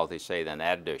difficulty, say, than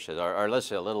Erdős, or let's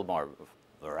say a little more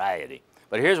variety.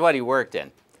 But here's what he worked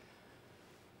in.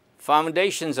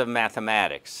 Foundations of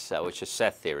mathematics, which is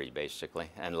set theory,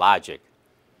 basically, and logic.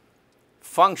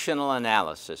 Functional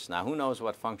analysis. Now, who knows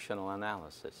what functional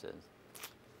analysis is?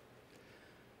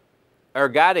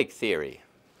 Ergodic theory.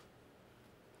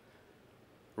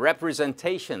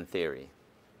 Representation theory.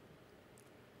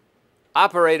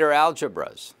 Operator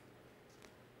algebras.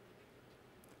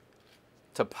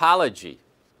 Topology.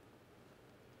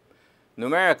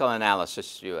 Numerical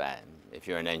analysis, if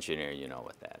you're an engineer, you know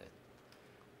what that is.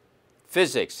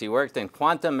 Physics. He worked in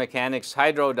quantum mechanics,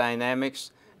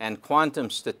 hydrodynamics, and quantum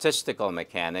statistical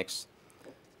mechanics.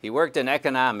 He worked in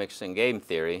economics and game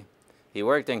theory. He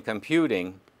worked in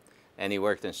computing, and he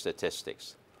worked in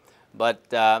statistics. But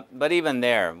even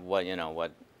there,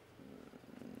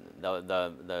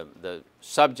 the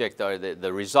subject or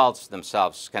the results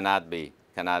themselves cannot be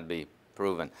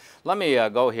proven. Let me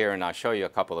go here and I'll show you a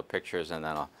couple of pictures, and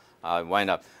then I'll wind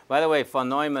up. By the way, von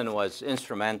Neumann was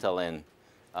instrumental in.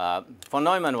 Von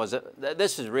Neumann was.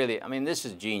 This is really. I mean, this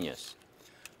is genius.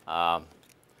 Von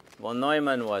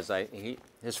Neumann was.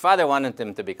 His father wanted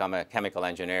him to become a chemical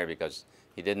engineer because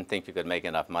He didn't think you could make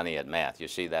enough money at math. You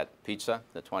see that pizza,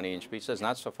 the 20-inch pizza, is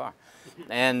not so far.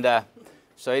 And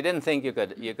so he didn't think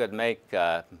you could make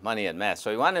money at math.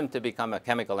 So he wanted him to become a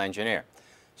chemical engineer.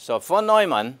 So von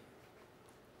Neumann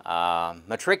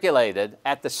matriculated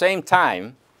at the same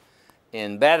time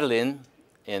in Berlin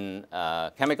in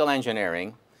chemical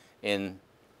engineering, in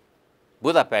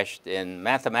Budapest in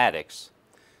mathematics.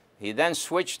 He then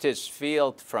switched his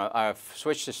field from,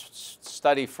 switched his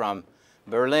study from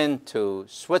Berlin to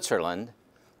Switzerland,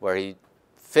 where he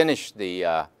finished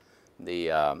the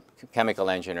chemical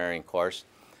engineering course.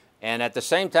 And at the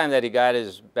same time that he got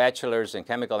his bachelor's in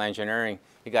chemical engineering,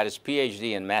 he got his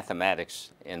PhD in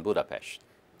mathematics in Budapest.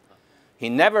 He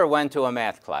never went to a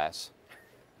math class.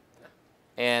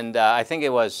 And I think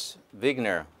it was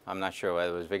Wigner, I'm not sure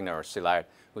whether it was Wigner or Szilard,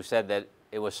 who said that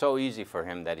it was so easy for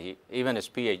him that he, even his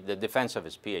PhD, the defense of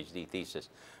his PhD thesis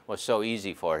was so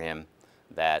easy for him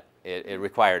that it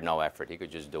required no effort. He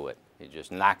could just do it. He'd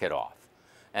just knock it off.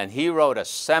 And he wrote a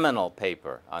seminal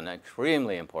paper, an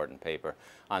extremely important paper,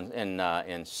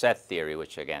 in set theory,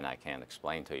 which again I can't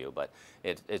explain to you, but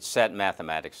it set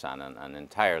mathematics on an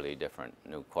entirely different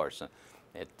new course.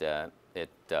 It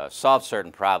solved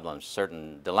certain problems,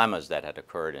 certain dilemmas that had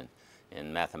occurred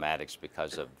in mathematics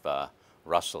because of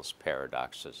Russell's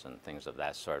paradoxes and things of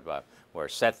that sort, where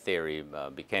set theory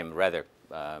became rather,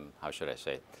 how should I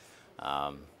say,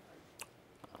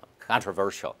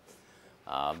 controversial.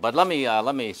 But let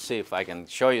me see if I can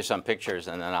show you some pictures,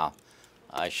 and then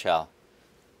I shall.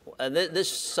 This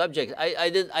subject,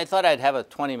 I thought I'd have a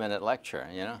 20-minute lecture,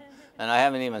 you know, and I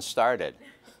haven't even started.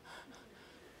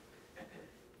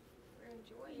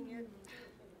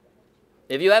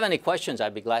 If you have any questions,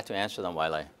 I'd be glad to answer them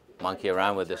while I monkey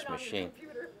around with this machine.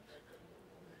 Turn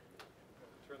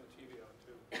the TV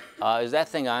on too. Is that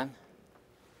thing on?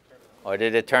 Or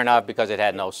did it turn off because it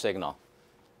had no signal?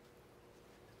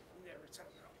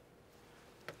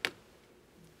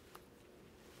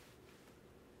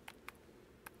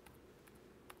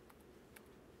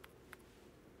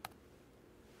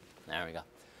 There we go.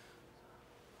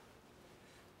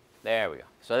 There we go.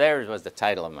 So there was the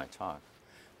title of my talk.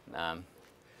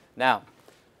 Now,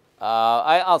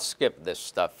 I'll skip this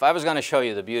stuff. I was going to show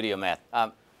you the beauty of math.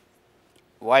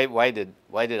 Why did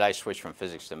I switch from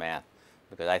physics to math?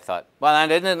 Because I thought, well, I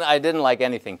didn't like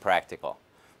anything practical,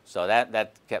 so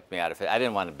that kept me out of it. I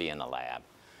didn't want to be in a lab.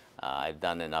 I'd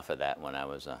done enough of that when I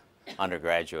was an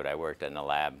undergraduate. I worked in a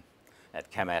lab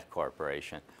at Chemat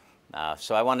Corporation.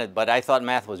 So I wanted, but I thought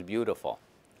math was beautiful,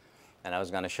 and I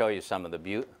was going to show you some of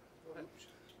the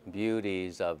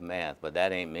beauties of math, but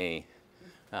that ain't me.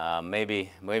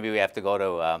 Maybe we have to go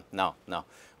to no,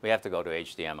 we have to go to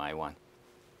HDMI 1.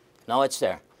 No, it's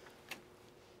there.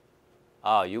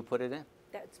 Oh, you put it in?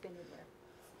 That's been in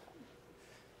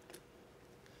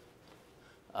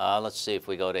there. Let's see if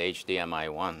we go to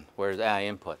HDMI 1. Where's the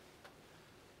input?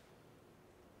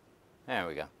 There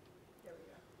we go. There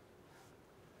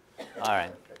we go. All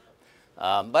right.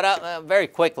 But very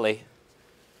quickly,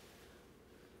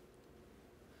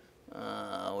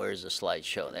 where's the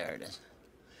slideshow? There it is.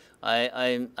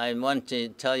 I want to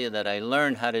tell you that I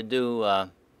learned how to do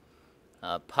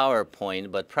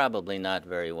PowerPoint, but probably not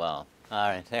very well. All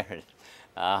right, there it is.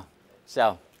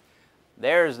 So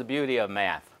there's the beauty of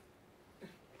math.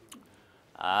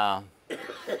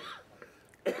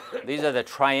 These are the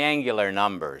triangular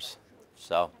numbers.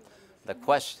 So the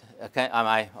question, okay,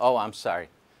 I'm sorry.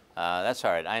 That's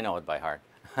all right, I know it by heart.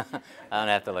 I don't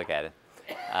have to look at it.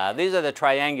 These are the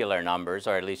triangular numbers,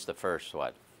 or at least the first,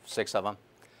 6 of them?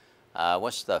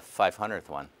 What's the 500th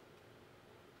one?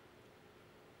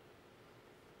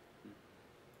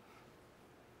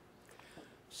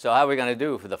 So how are we going to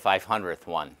do for the 500th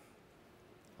one?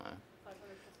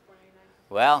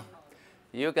 Well,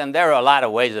 there are a lot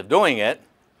of ways of doing it,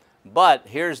 but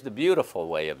here's the beautiful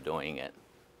way of doing it.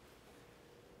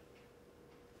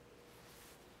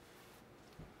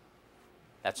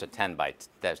 That's a 10 by,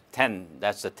 that's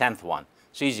the 10th one.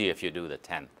 It's easy if you do the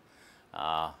 10th.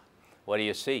 What do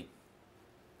you see?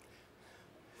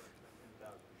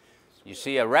 You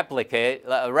see a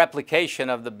replication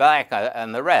of the black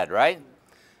and the red, right?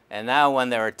 And now when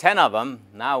there are 10 of them,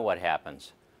 now what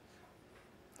happens?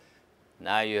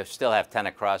 Now you still have 10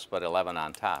 across but 11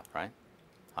 on top, right?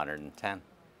 110.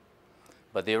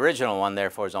 But the original one,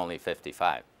 therefore, is only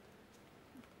 55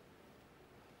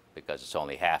 because it's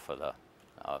only half of the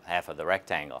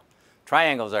rectangle.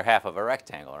 Triangles are half of a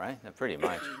rectangle, right? Pretty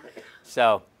much.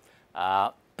 So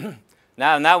now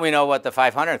we know what the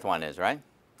 500th one is, right?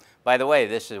 By the way,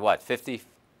 this is what, 55,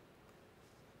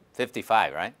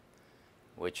 right?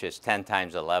 Which is 10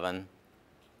 times 11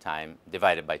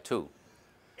 divided by 2.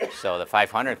 So the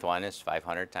 500th one is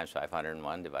 500 times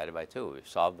 501 divided by 2. We've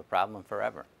solved the problem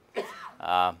forever.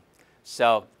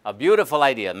 So a beautiful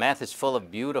idea. Math is full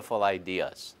of beautiful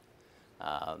ideas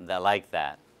that like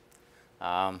that.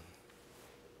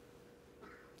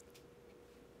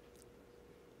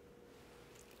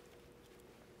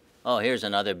 Oh, here's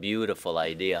another beautiful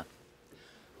idea.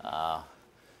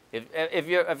 If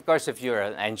you're, of course, if you're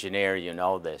an engineer, you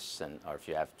know this, or if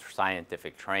you have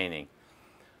scientific training.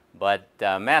 But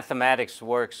mathematics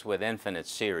works with infinite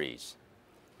series.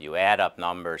 You add up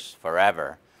numbers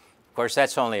forever. Of course,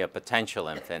 that's only a potential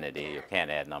infinity. You can't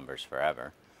add numbers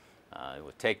forever. It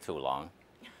would take too long.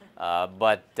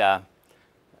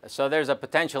 So there's a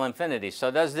potential infinity.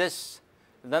 So does this,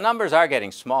 the numbers are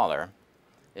getting smaller.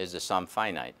 Is the sum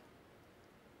finite?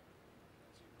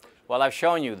 Well, I've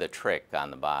shown you the trick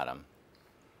on the bottom.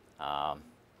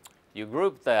 You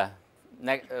group the,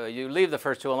 you leave the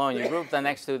first two alone. You group the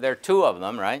next two. There are two of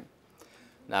them, right?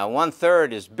 Now,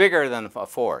 1/3 is bigger than a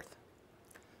fourth.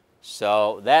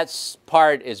 So that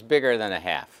part is bigger than a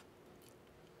half.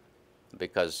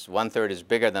 Because 1/3 is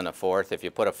bigger than a fourth. If you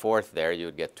put a fourth there, you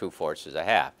would get 2/4 is a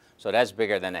half. So that's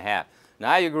bigger than a half.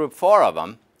 Now you group 4 of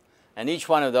them, and each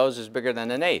one of those is bigger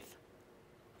than an eighth.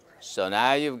 So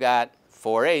now you've got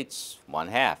 4/8,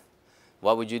 1/2.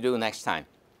 What would you do next time?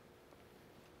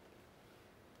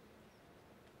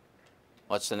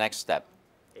 What's the next step?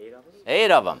 8 of them?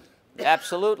 8 of them.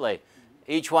 Absolutely.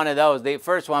 Each one of those, the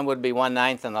first one would be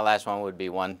 1/9 and the last one would be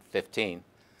 1/15.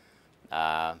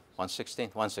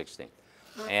 1/16? 1/16.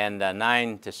 And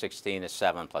 9 to 16 is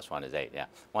 7 plus 1 is 8. Yeah,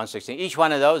 1/16. Each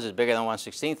one of those is bigger than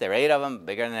 1/16. There are 8 of them,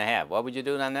 bigger than a half. What would you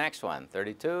do on the next one?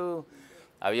 32?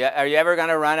 Are you ever going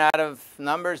to run out of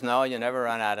numbers? No, you never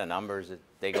run out of numbers.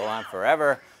 They go on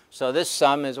forever. So this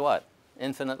sum is what?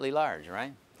 Infinitely large,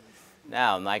 right?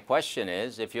 Now, my question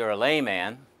is, if you're a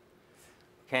layman,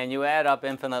 can you add up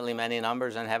infinitely many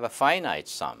numbers and have a finite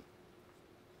sum?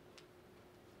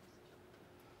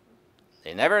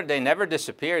 They never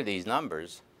disappear, these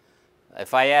numbers.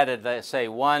 If I added, say,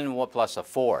 1 plus a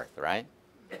fourth, right?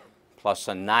 Plus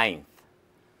a 9th,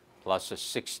 plus a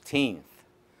 16th,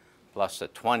 plus a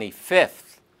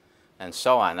 25th, and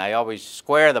so on. I always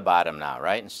square the bottom now,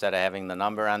 right? Instead of having the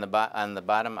number on the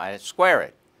bottom, I square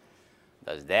it.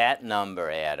 Does that number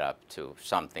add up to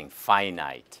something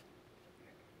finite?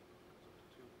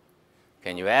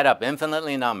 Can you add up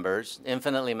infinitely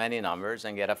many numbers,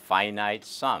 and get a finite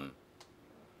sum?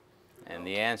 And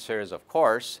the answer is, of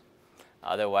course.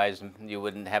 Otherwise, you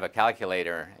wouldn't have a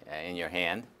calculator in your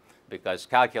hand, because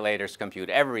calculators compute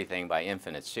everything by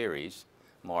infinite series,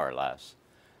 more or less.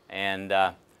 And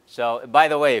so, by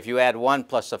the way, if you add 1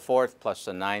 plus a fourth plus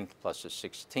a 9th plus a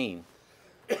 16th,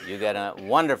 you get a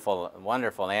wonderful,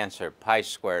 wonderful answer, pi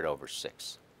squared over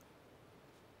 6.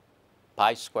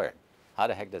 Pi squared. How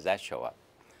the heck does that show up?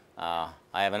 I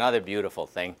have another beautiful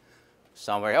thing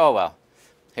somewhere. Oh, well,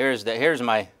 here's the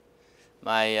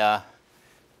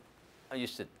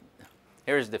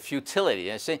futility.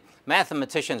 You see,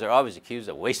 mathematicians are always accused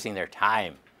of wasting their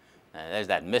time. There's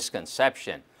that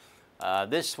misconception.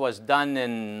 This was done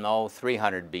in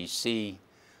 300 BC.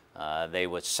 They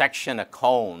would section a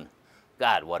cone.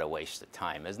 God, what a waste of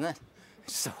time, isn't it?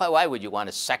 So why would you want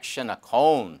to section a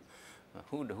cone?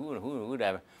 Who'd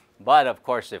ever? But of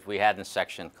course, if we hadn't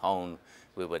sectioned cone,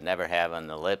 we would never have an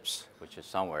ellipse, which is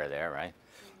somewhere there, right?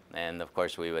 And of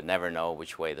course, we would never know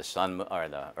which way the sun or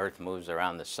the Earth moves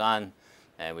around the sun,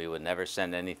 and we would never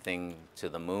send anything to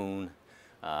the moon.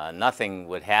 Nothing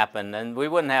would happen, and we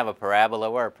wouldn't have a parabola.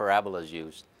 Where a parabola is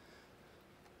used?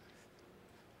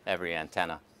 Every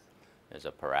antenna is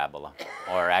a parabola,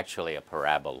 or actually a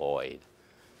paraboloid.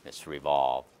 It's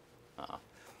revolved.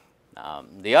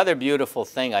 The other beautiful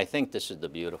thing, I think this is the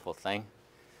beautiful thing.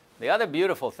 The other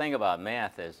beautiful thing about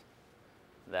math is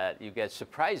that you get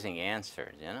surprising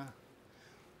answers, you know.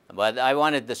 But I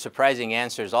wanted the surprising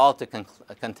answers all to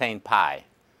contain pi.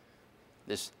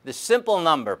 This simple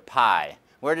number, pi,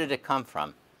 where did it come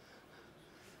from?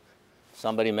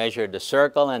 Somebody measured the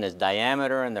circle and its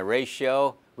diameter and the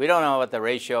ratio. We don't know what the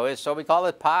ratio is, so we call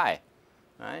it pi,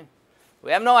 right?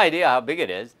 We have no idea how big it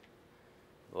is.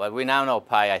 But we now know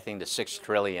pi, I think, to 6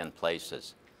 trillion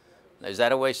places. Is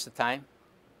that a waste of time?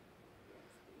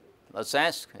 Let's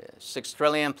ask. 6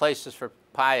 trillion places for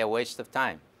pi, a waste of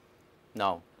time?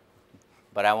 No,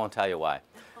 but I won't tell you why.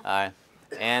 Now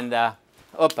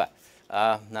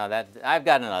that I've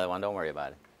got another one. Don't worry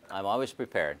about it. I'm always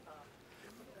prepared.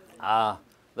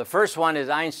 The first one is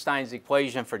Einstein's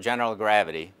equation for general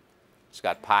gravity. It's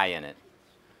got pi in it.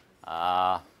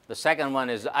 The second one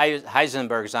is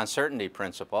Heisenberg's uncertainty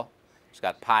principle. It's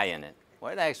got pi in it.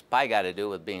 What the heck's pi got to do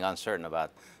with being uncertain about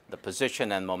the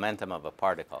position and momentum of a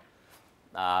particle?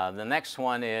 The next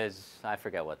one is, I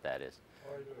forget what that is.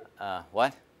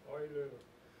 What?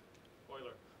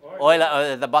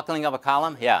 Euler, the buckling of a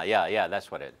column? Yeah, that's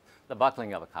what it is. The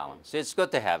buckling of a column. See, it's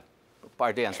good to have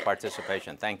audience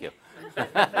participation. Thank you.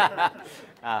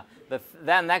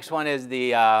 Then next one is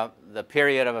the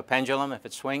period of a pendulum if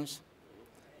it swings.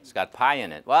 It's got pi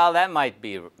in it. Well, that might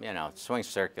be, it swings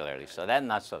circularly, so that's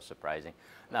not so surprising.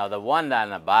 Now, the one on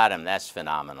the bottom, that's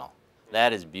phenomenal.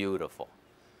 That is beautiful.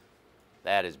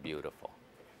 That is beautiful.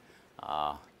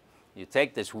 You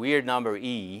take this weird number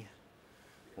E,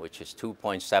 which is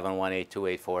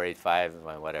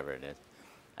 2.718284855, whatever it is,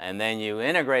 and then you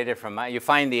integrate it from, you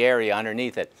find the area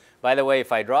underneath it. By the way,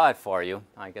 if I draw it for you,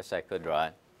 I guess I could draw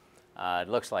it. It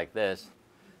looks like this.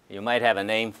 You might have a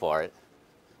name for it.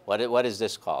 What is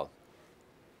this called?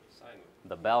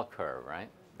 The bell curve, right?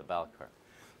 The bell curve.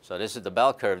 So this is the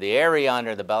bell curve. The area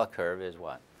under the bell curve is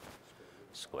what?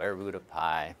 Square root of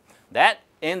pi. That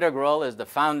integral is the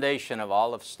foundation of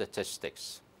all of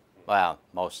statistics. Well,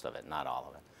 most of it, not all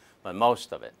of it, but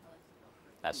most of it.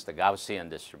 That's the Gaussian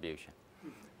distribution.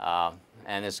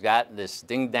 And it's got this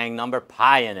ding-dang number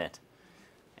pi in it.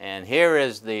 And here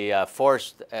is the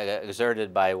force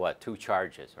exerted by what? 2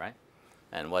 charges, right?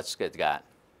 And what's it got?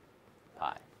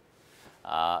 Pi.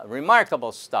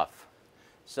 Remarkable stuff.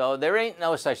 So there ain't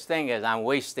no such thing as I'm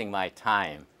wasting my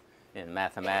time in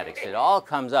mathematics. It all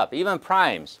comes up, even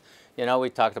primes. We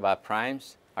talked about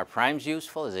primes. Are primes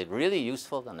useful? Is it really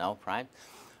useful to know primes?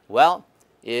 Well,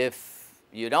 if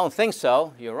you don't think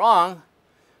so, you're wrong,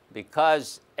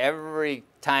 because every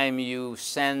time you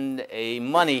send a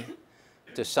money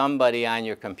to somebody on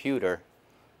your computer,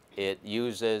 it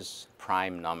uses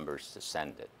prime numbers to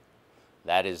send it.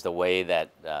 That is the way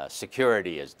that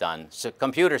security is done. So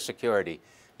computer security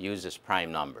uses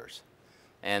prime numbers.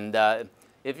 And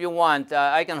if you want,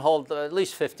 I can hold at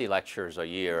least 50 lectures a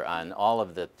year on all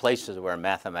of the places where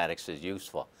mathematics is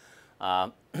useful.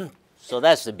 So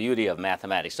that's the beauty of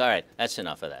mathematics. All right, that's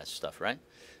enough of that stuff, right?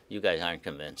 You guys aren't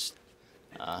convinced.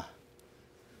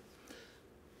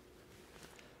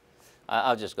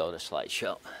 I'll just go to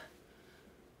slideshow.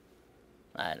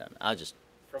 I don't know. I'll just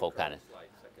poke on it.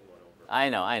 I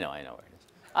know where it is.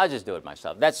 I'll just do it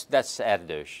myself. That's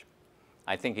Erdős.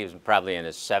 I think he was probably in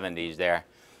his 70s there.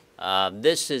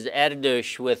 This is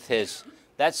Erdős with his,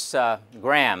 that's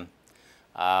Graham.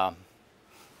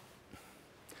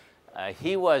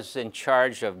 He was in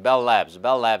charge of Bell Labs.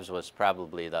 Bell Labs was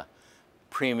probably the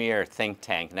premier think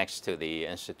tank next to the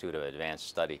Institute of Advanced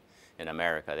Study in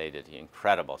America. They did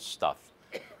incredible stuff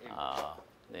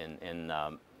in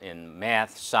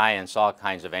math, science, all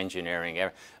kinds of engineering.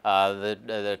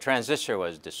 The transistor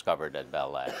was discovered at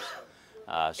Bell Labs.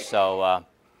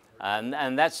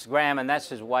 And that's Graham, and that's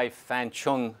his wife, Fan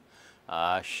Chung.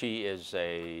 She is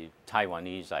a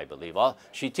Taiwanese, I believe.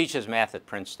 She teaches math at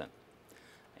Princeton.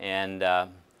 And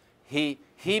he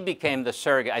became the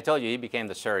surrogate. I told you, he became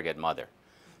the surrogate mother.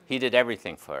 He did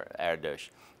everything for Erdős.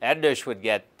 Erdős would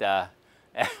get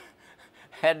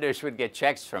Erdős would get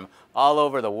checks from all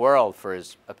over the world for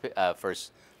his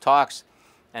talks,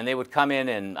 and they would come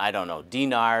in, I don't know,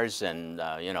 dinars and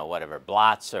whatever,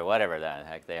 blots or whatever the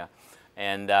heck they are.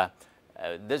 And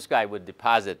this guy would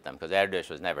deposit them because Erdős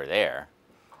was never there.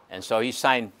 And so he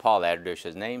signed Paul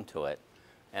Erdős's name to it.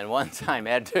 And one time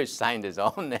Erdős signed his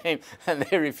own name and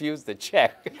they refused the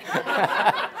check.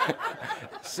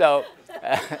 So,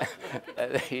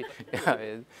 he's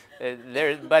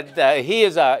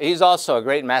also a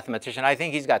great mathematician. I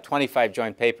think he's got 25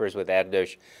 joint papers with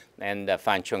Erdős, and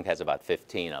Fan Chung has about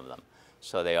 15 of them.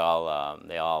 So they all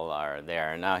are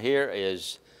there. Now here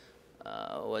is,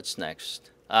 what's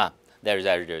next? There's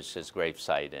Erdős's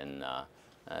gravesite in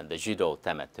the Zsidó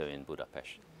temető in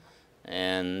Budapest.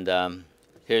 And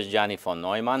here's Johnny von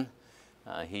Neumann.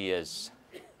 He is,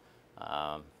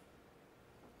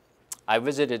 I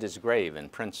visited his grave in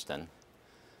Princeton,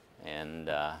 and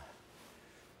there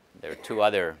are 2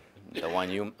 other, the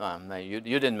one you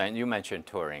mentioned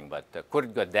Turing, but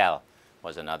Kurt Gödel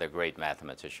was another great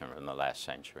mathematician from the last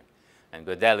century. And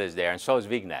Gödel is there, and so is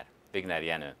Wigner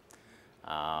Jenő.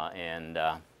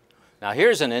 Now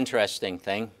here's an interesting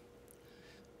thing.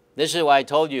 This is why I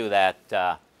told you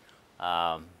that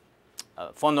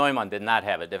von Neumann did not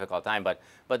have a difficult time, but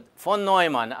von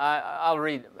Neumann, I'll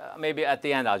read, maybe at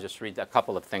the end I'll just read a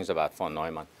couple of things about von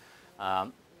Neumann.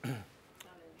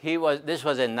 This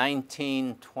was in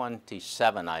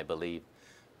 1927, I believe,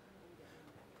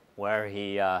 where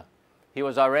he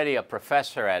was already a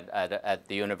professor at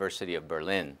the University of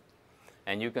Berlin.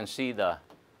 And you can see the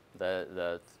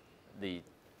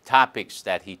topics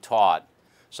that he taught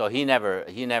So he never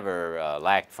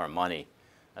lacked for money.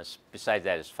 Besides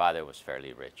that, his father was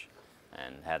fairly rich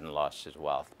and hadn't lost his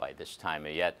wealth by this time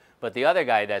yet. But the other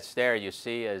guy that's there, you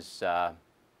see, is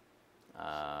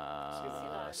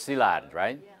Szilard,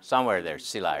 right? Yeah. Somewhere there,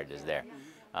 Szilard is there.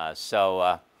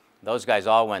 So those guys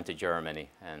all went to Germany,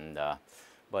 and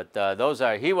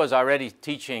he was already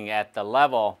teaching at the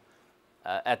level,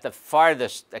 at the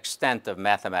farthest extent of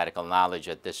mathematical knowledge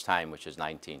at this time, which is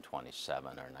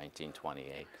 1927 or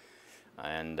 1928,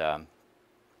 and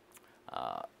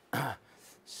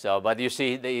so. But you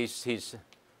see, he's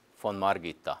von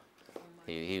Margita.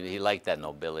 He liked that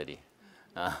nobility.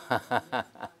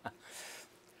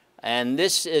 And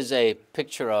this is a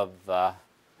picture of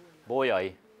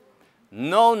Bolyai.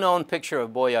 No known picture of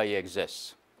Bolyai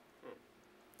exists,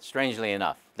 strangely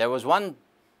enough. There was one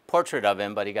portrait of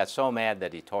him, but he got so mad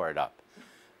that he tore it up.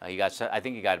 I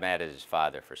think he got mad at his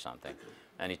father for something,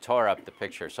 and he tore up the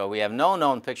picture. So we have no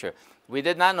known picture. We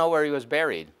did not know where he was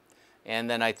buried. And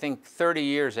then I think 30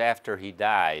 years after he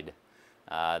died,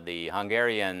 the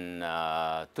Hungarian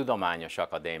Tudományos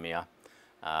Akadémia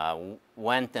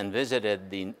went and visited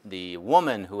the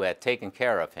woman who had taken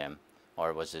care of him,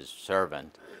 or was his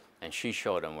servant, and she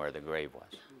showed him where the grave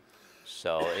was.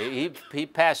 So he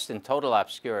passed in total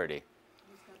obscurity.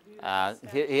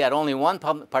 He had only one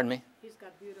pardon me? He's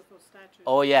got beautiful statues.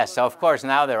 Oh yes, of course.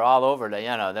 Now they're all over.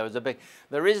 There was a big.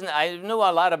 The reason I knew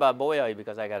a lot about Bolyai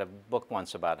because I got a book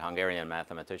once about Hungarian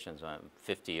mathematicians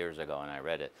 50 years ago, and I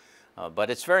read it.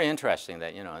 But it's very interesting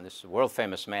that this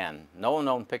world-famous man, no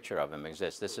known picture of him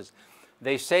exists.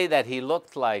 They say that he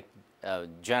looked like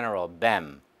General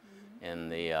Bem in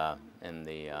the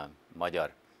Magyar,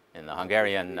 in the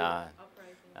Hungarian,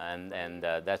 and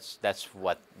that's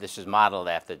what this is modeled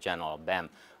after, General Bem.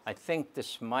 I think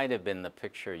this might have been the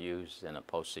picture used in a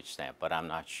postage stamp, but I'm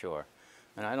not sure,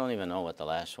 and I don't even know what the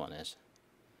last one is.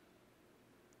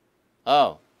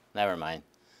 Oh, never mind.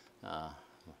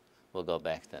 We'll go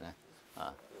back to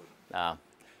that.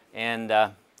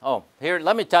 Here,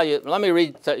 let me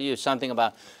read to you something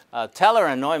about Teller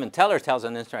and Neumann. Teller tells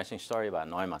an interesting story about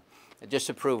Neumann, just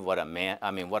to prove what a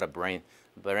brain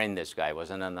this guy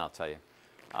was, and then I'll tell you.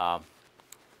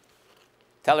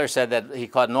 Teller said that he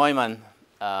caught Neumann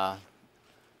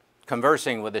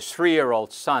conversing with his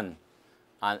 3-year-old son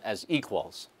as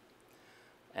equals,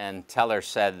 and Teller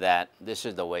said that this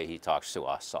is the way he talks to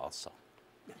us also.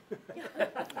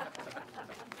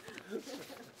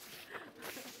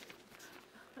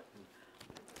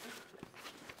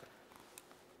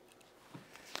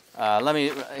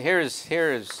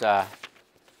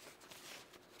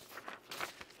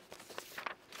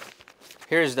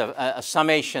 Here's a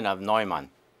summation of Neumann.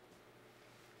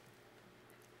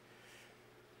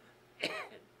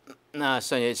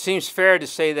 So it seems fair to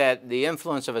say that the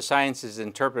influence of a science is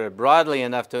interpreted broadly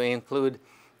enough to include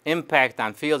impact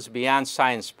on fields beyond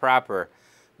science proper.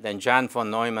 Then John von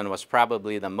Neumann was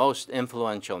probably the most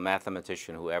influential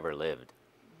mathematician who ever lived.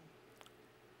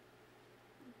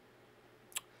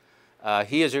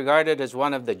 He is regarded as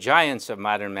one of the giants of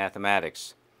modern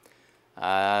mathematics.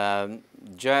 The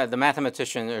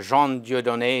mathematician Jean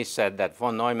Dieudonné said that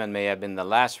von Neumann may have been the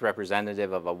last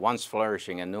representative of a once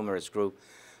flourishing and numerous group,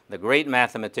 the great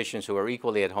mathematicians who were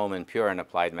equally at home in pure and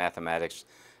applied mathematics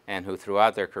and who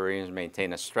throughout their careers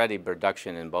maintained a steady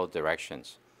production in both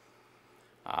directions.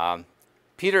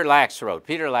 Peter Lax wrote.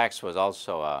 Peter Lax was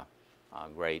also a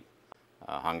great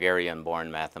Hungarian-born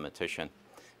mathematician.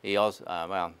 He also,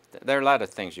 well, there are a lot of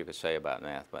things you could say about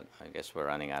math, but I guess we're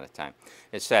running out of time.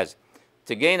 It says,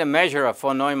 to gain a measure of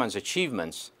von Neumann's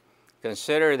achievements,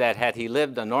 consider that had he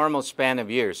lived a normal span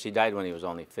of years, he died when he was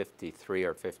only 53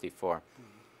 or 54,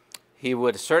 he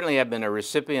would certainly have been a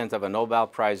recipient of a Nobel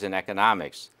Prize in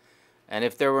economics. And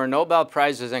if there were Nobel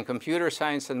Prizes in computer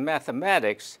science and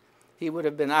mathematics, he would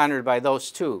have been honored by those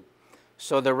too.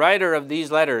 So the writer of these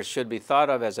letters should be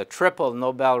thought of as a triple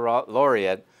Nobel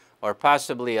laureate, or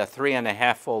possibly a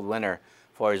 3.5-fold winner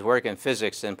for his work in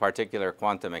physics, in particular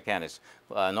quantum mechanics.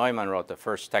 Neumann wrote the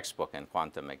first textbook in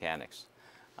quantum mechanics,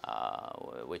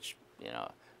 which,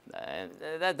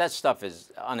 that stuff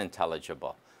is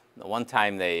unintelligible. One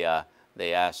time they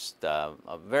asked a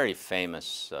very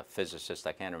famous physicist,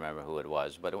 I can't remember who it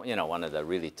was, but one of the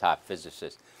really top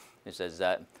physicists, he says,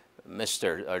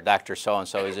 Mr. or Dr.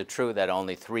 So-and-so, is it true that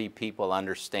only 3 people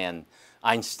understand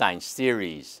Einstein's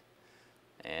theories?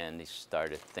 And he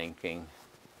started thinking,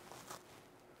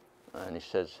 and he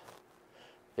says,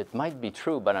 it might be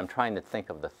true, but I'm trying to think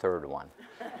of the 3rd one.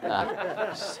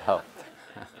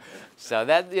 So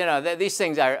that, these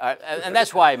things are, and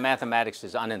that's why mathematics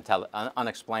is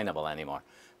unexplainable anymore,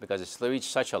 because it's reached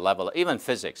such a level. Even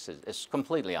physics is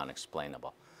completely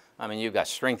unexplainable. I mean, you've got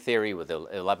string theory with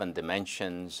 11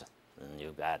 dimensions, and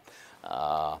you've got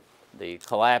the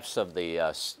collapse of the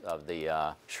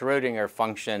Schrödinger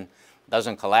function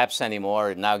doesn't collapse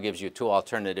anymore. It now gives you two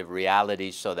alternative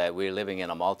realities, so that we're living in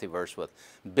a multiverse with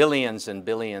billions and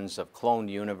billions of cloned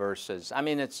universes. I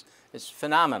mean, it's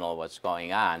phenomenal what's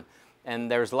going on.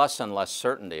 And there's less and less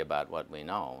certainty about what we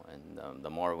know. And the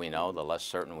more we know, the less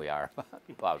certain we are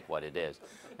about what it is.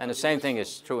 And the same thing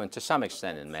is true, and to some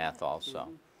extent, in math also.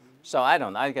 So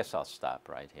I guess I'll stop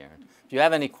right here. If you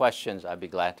have any questions, I'd be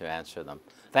glad to answer them.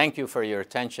 Thank you for your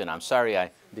attention. I'm sorry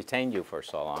I detained you for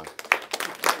so long.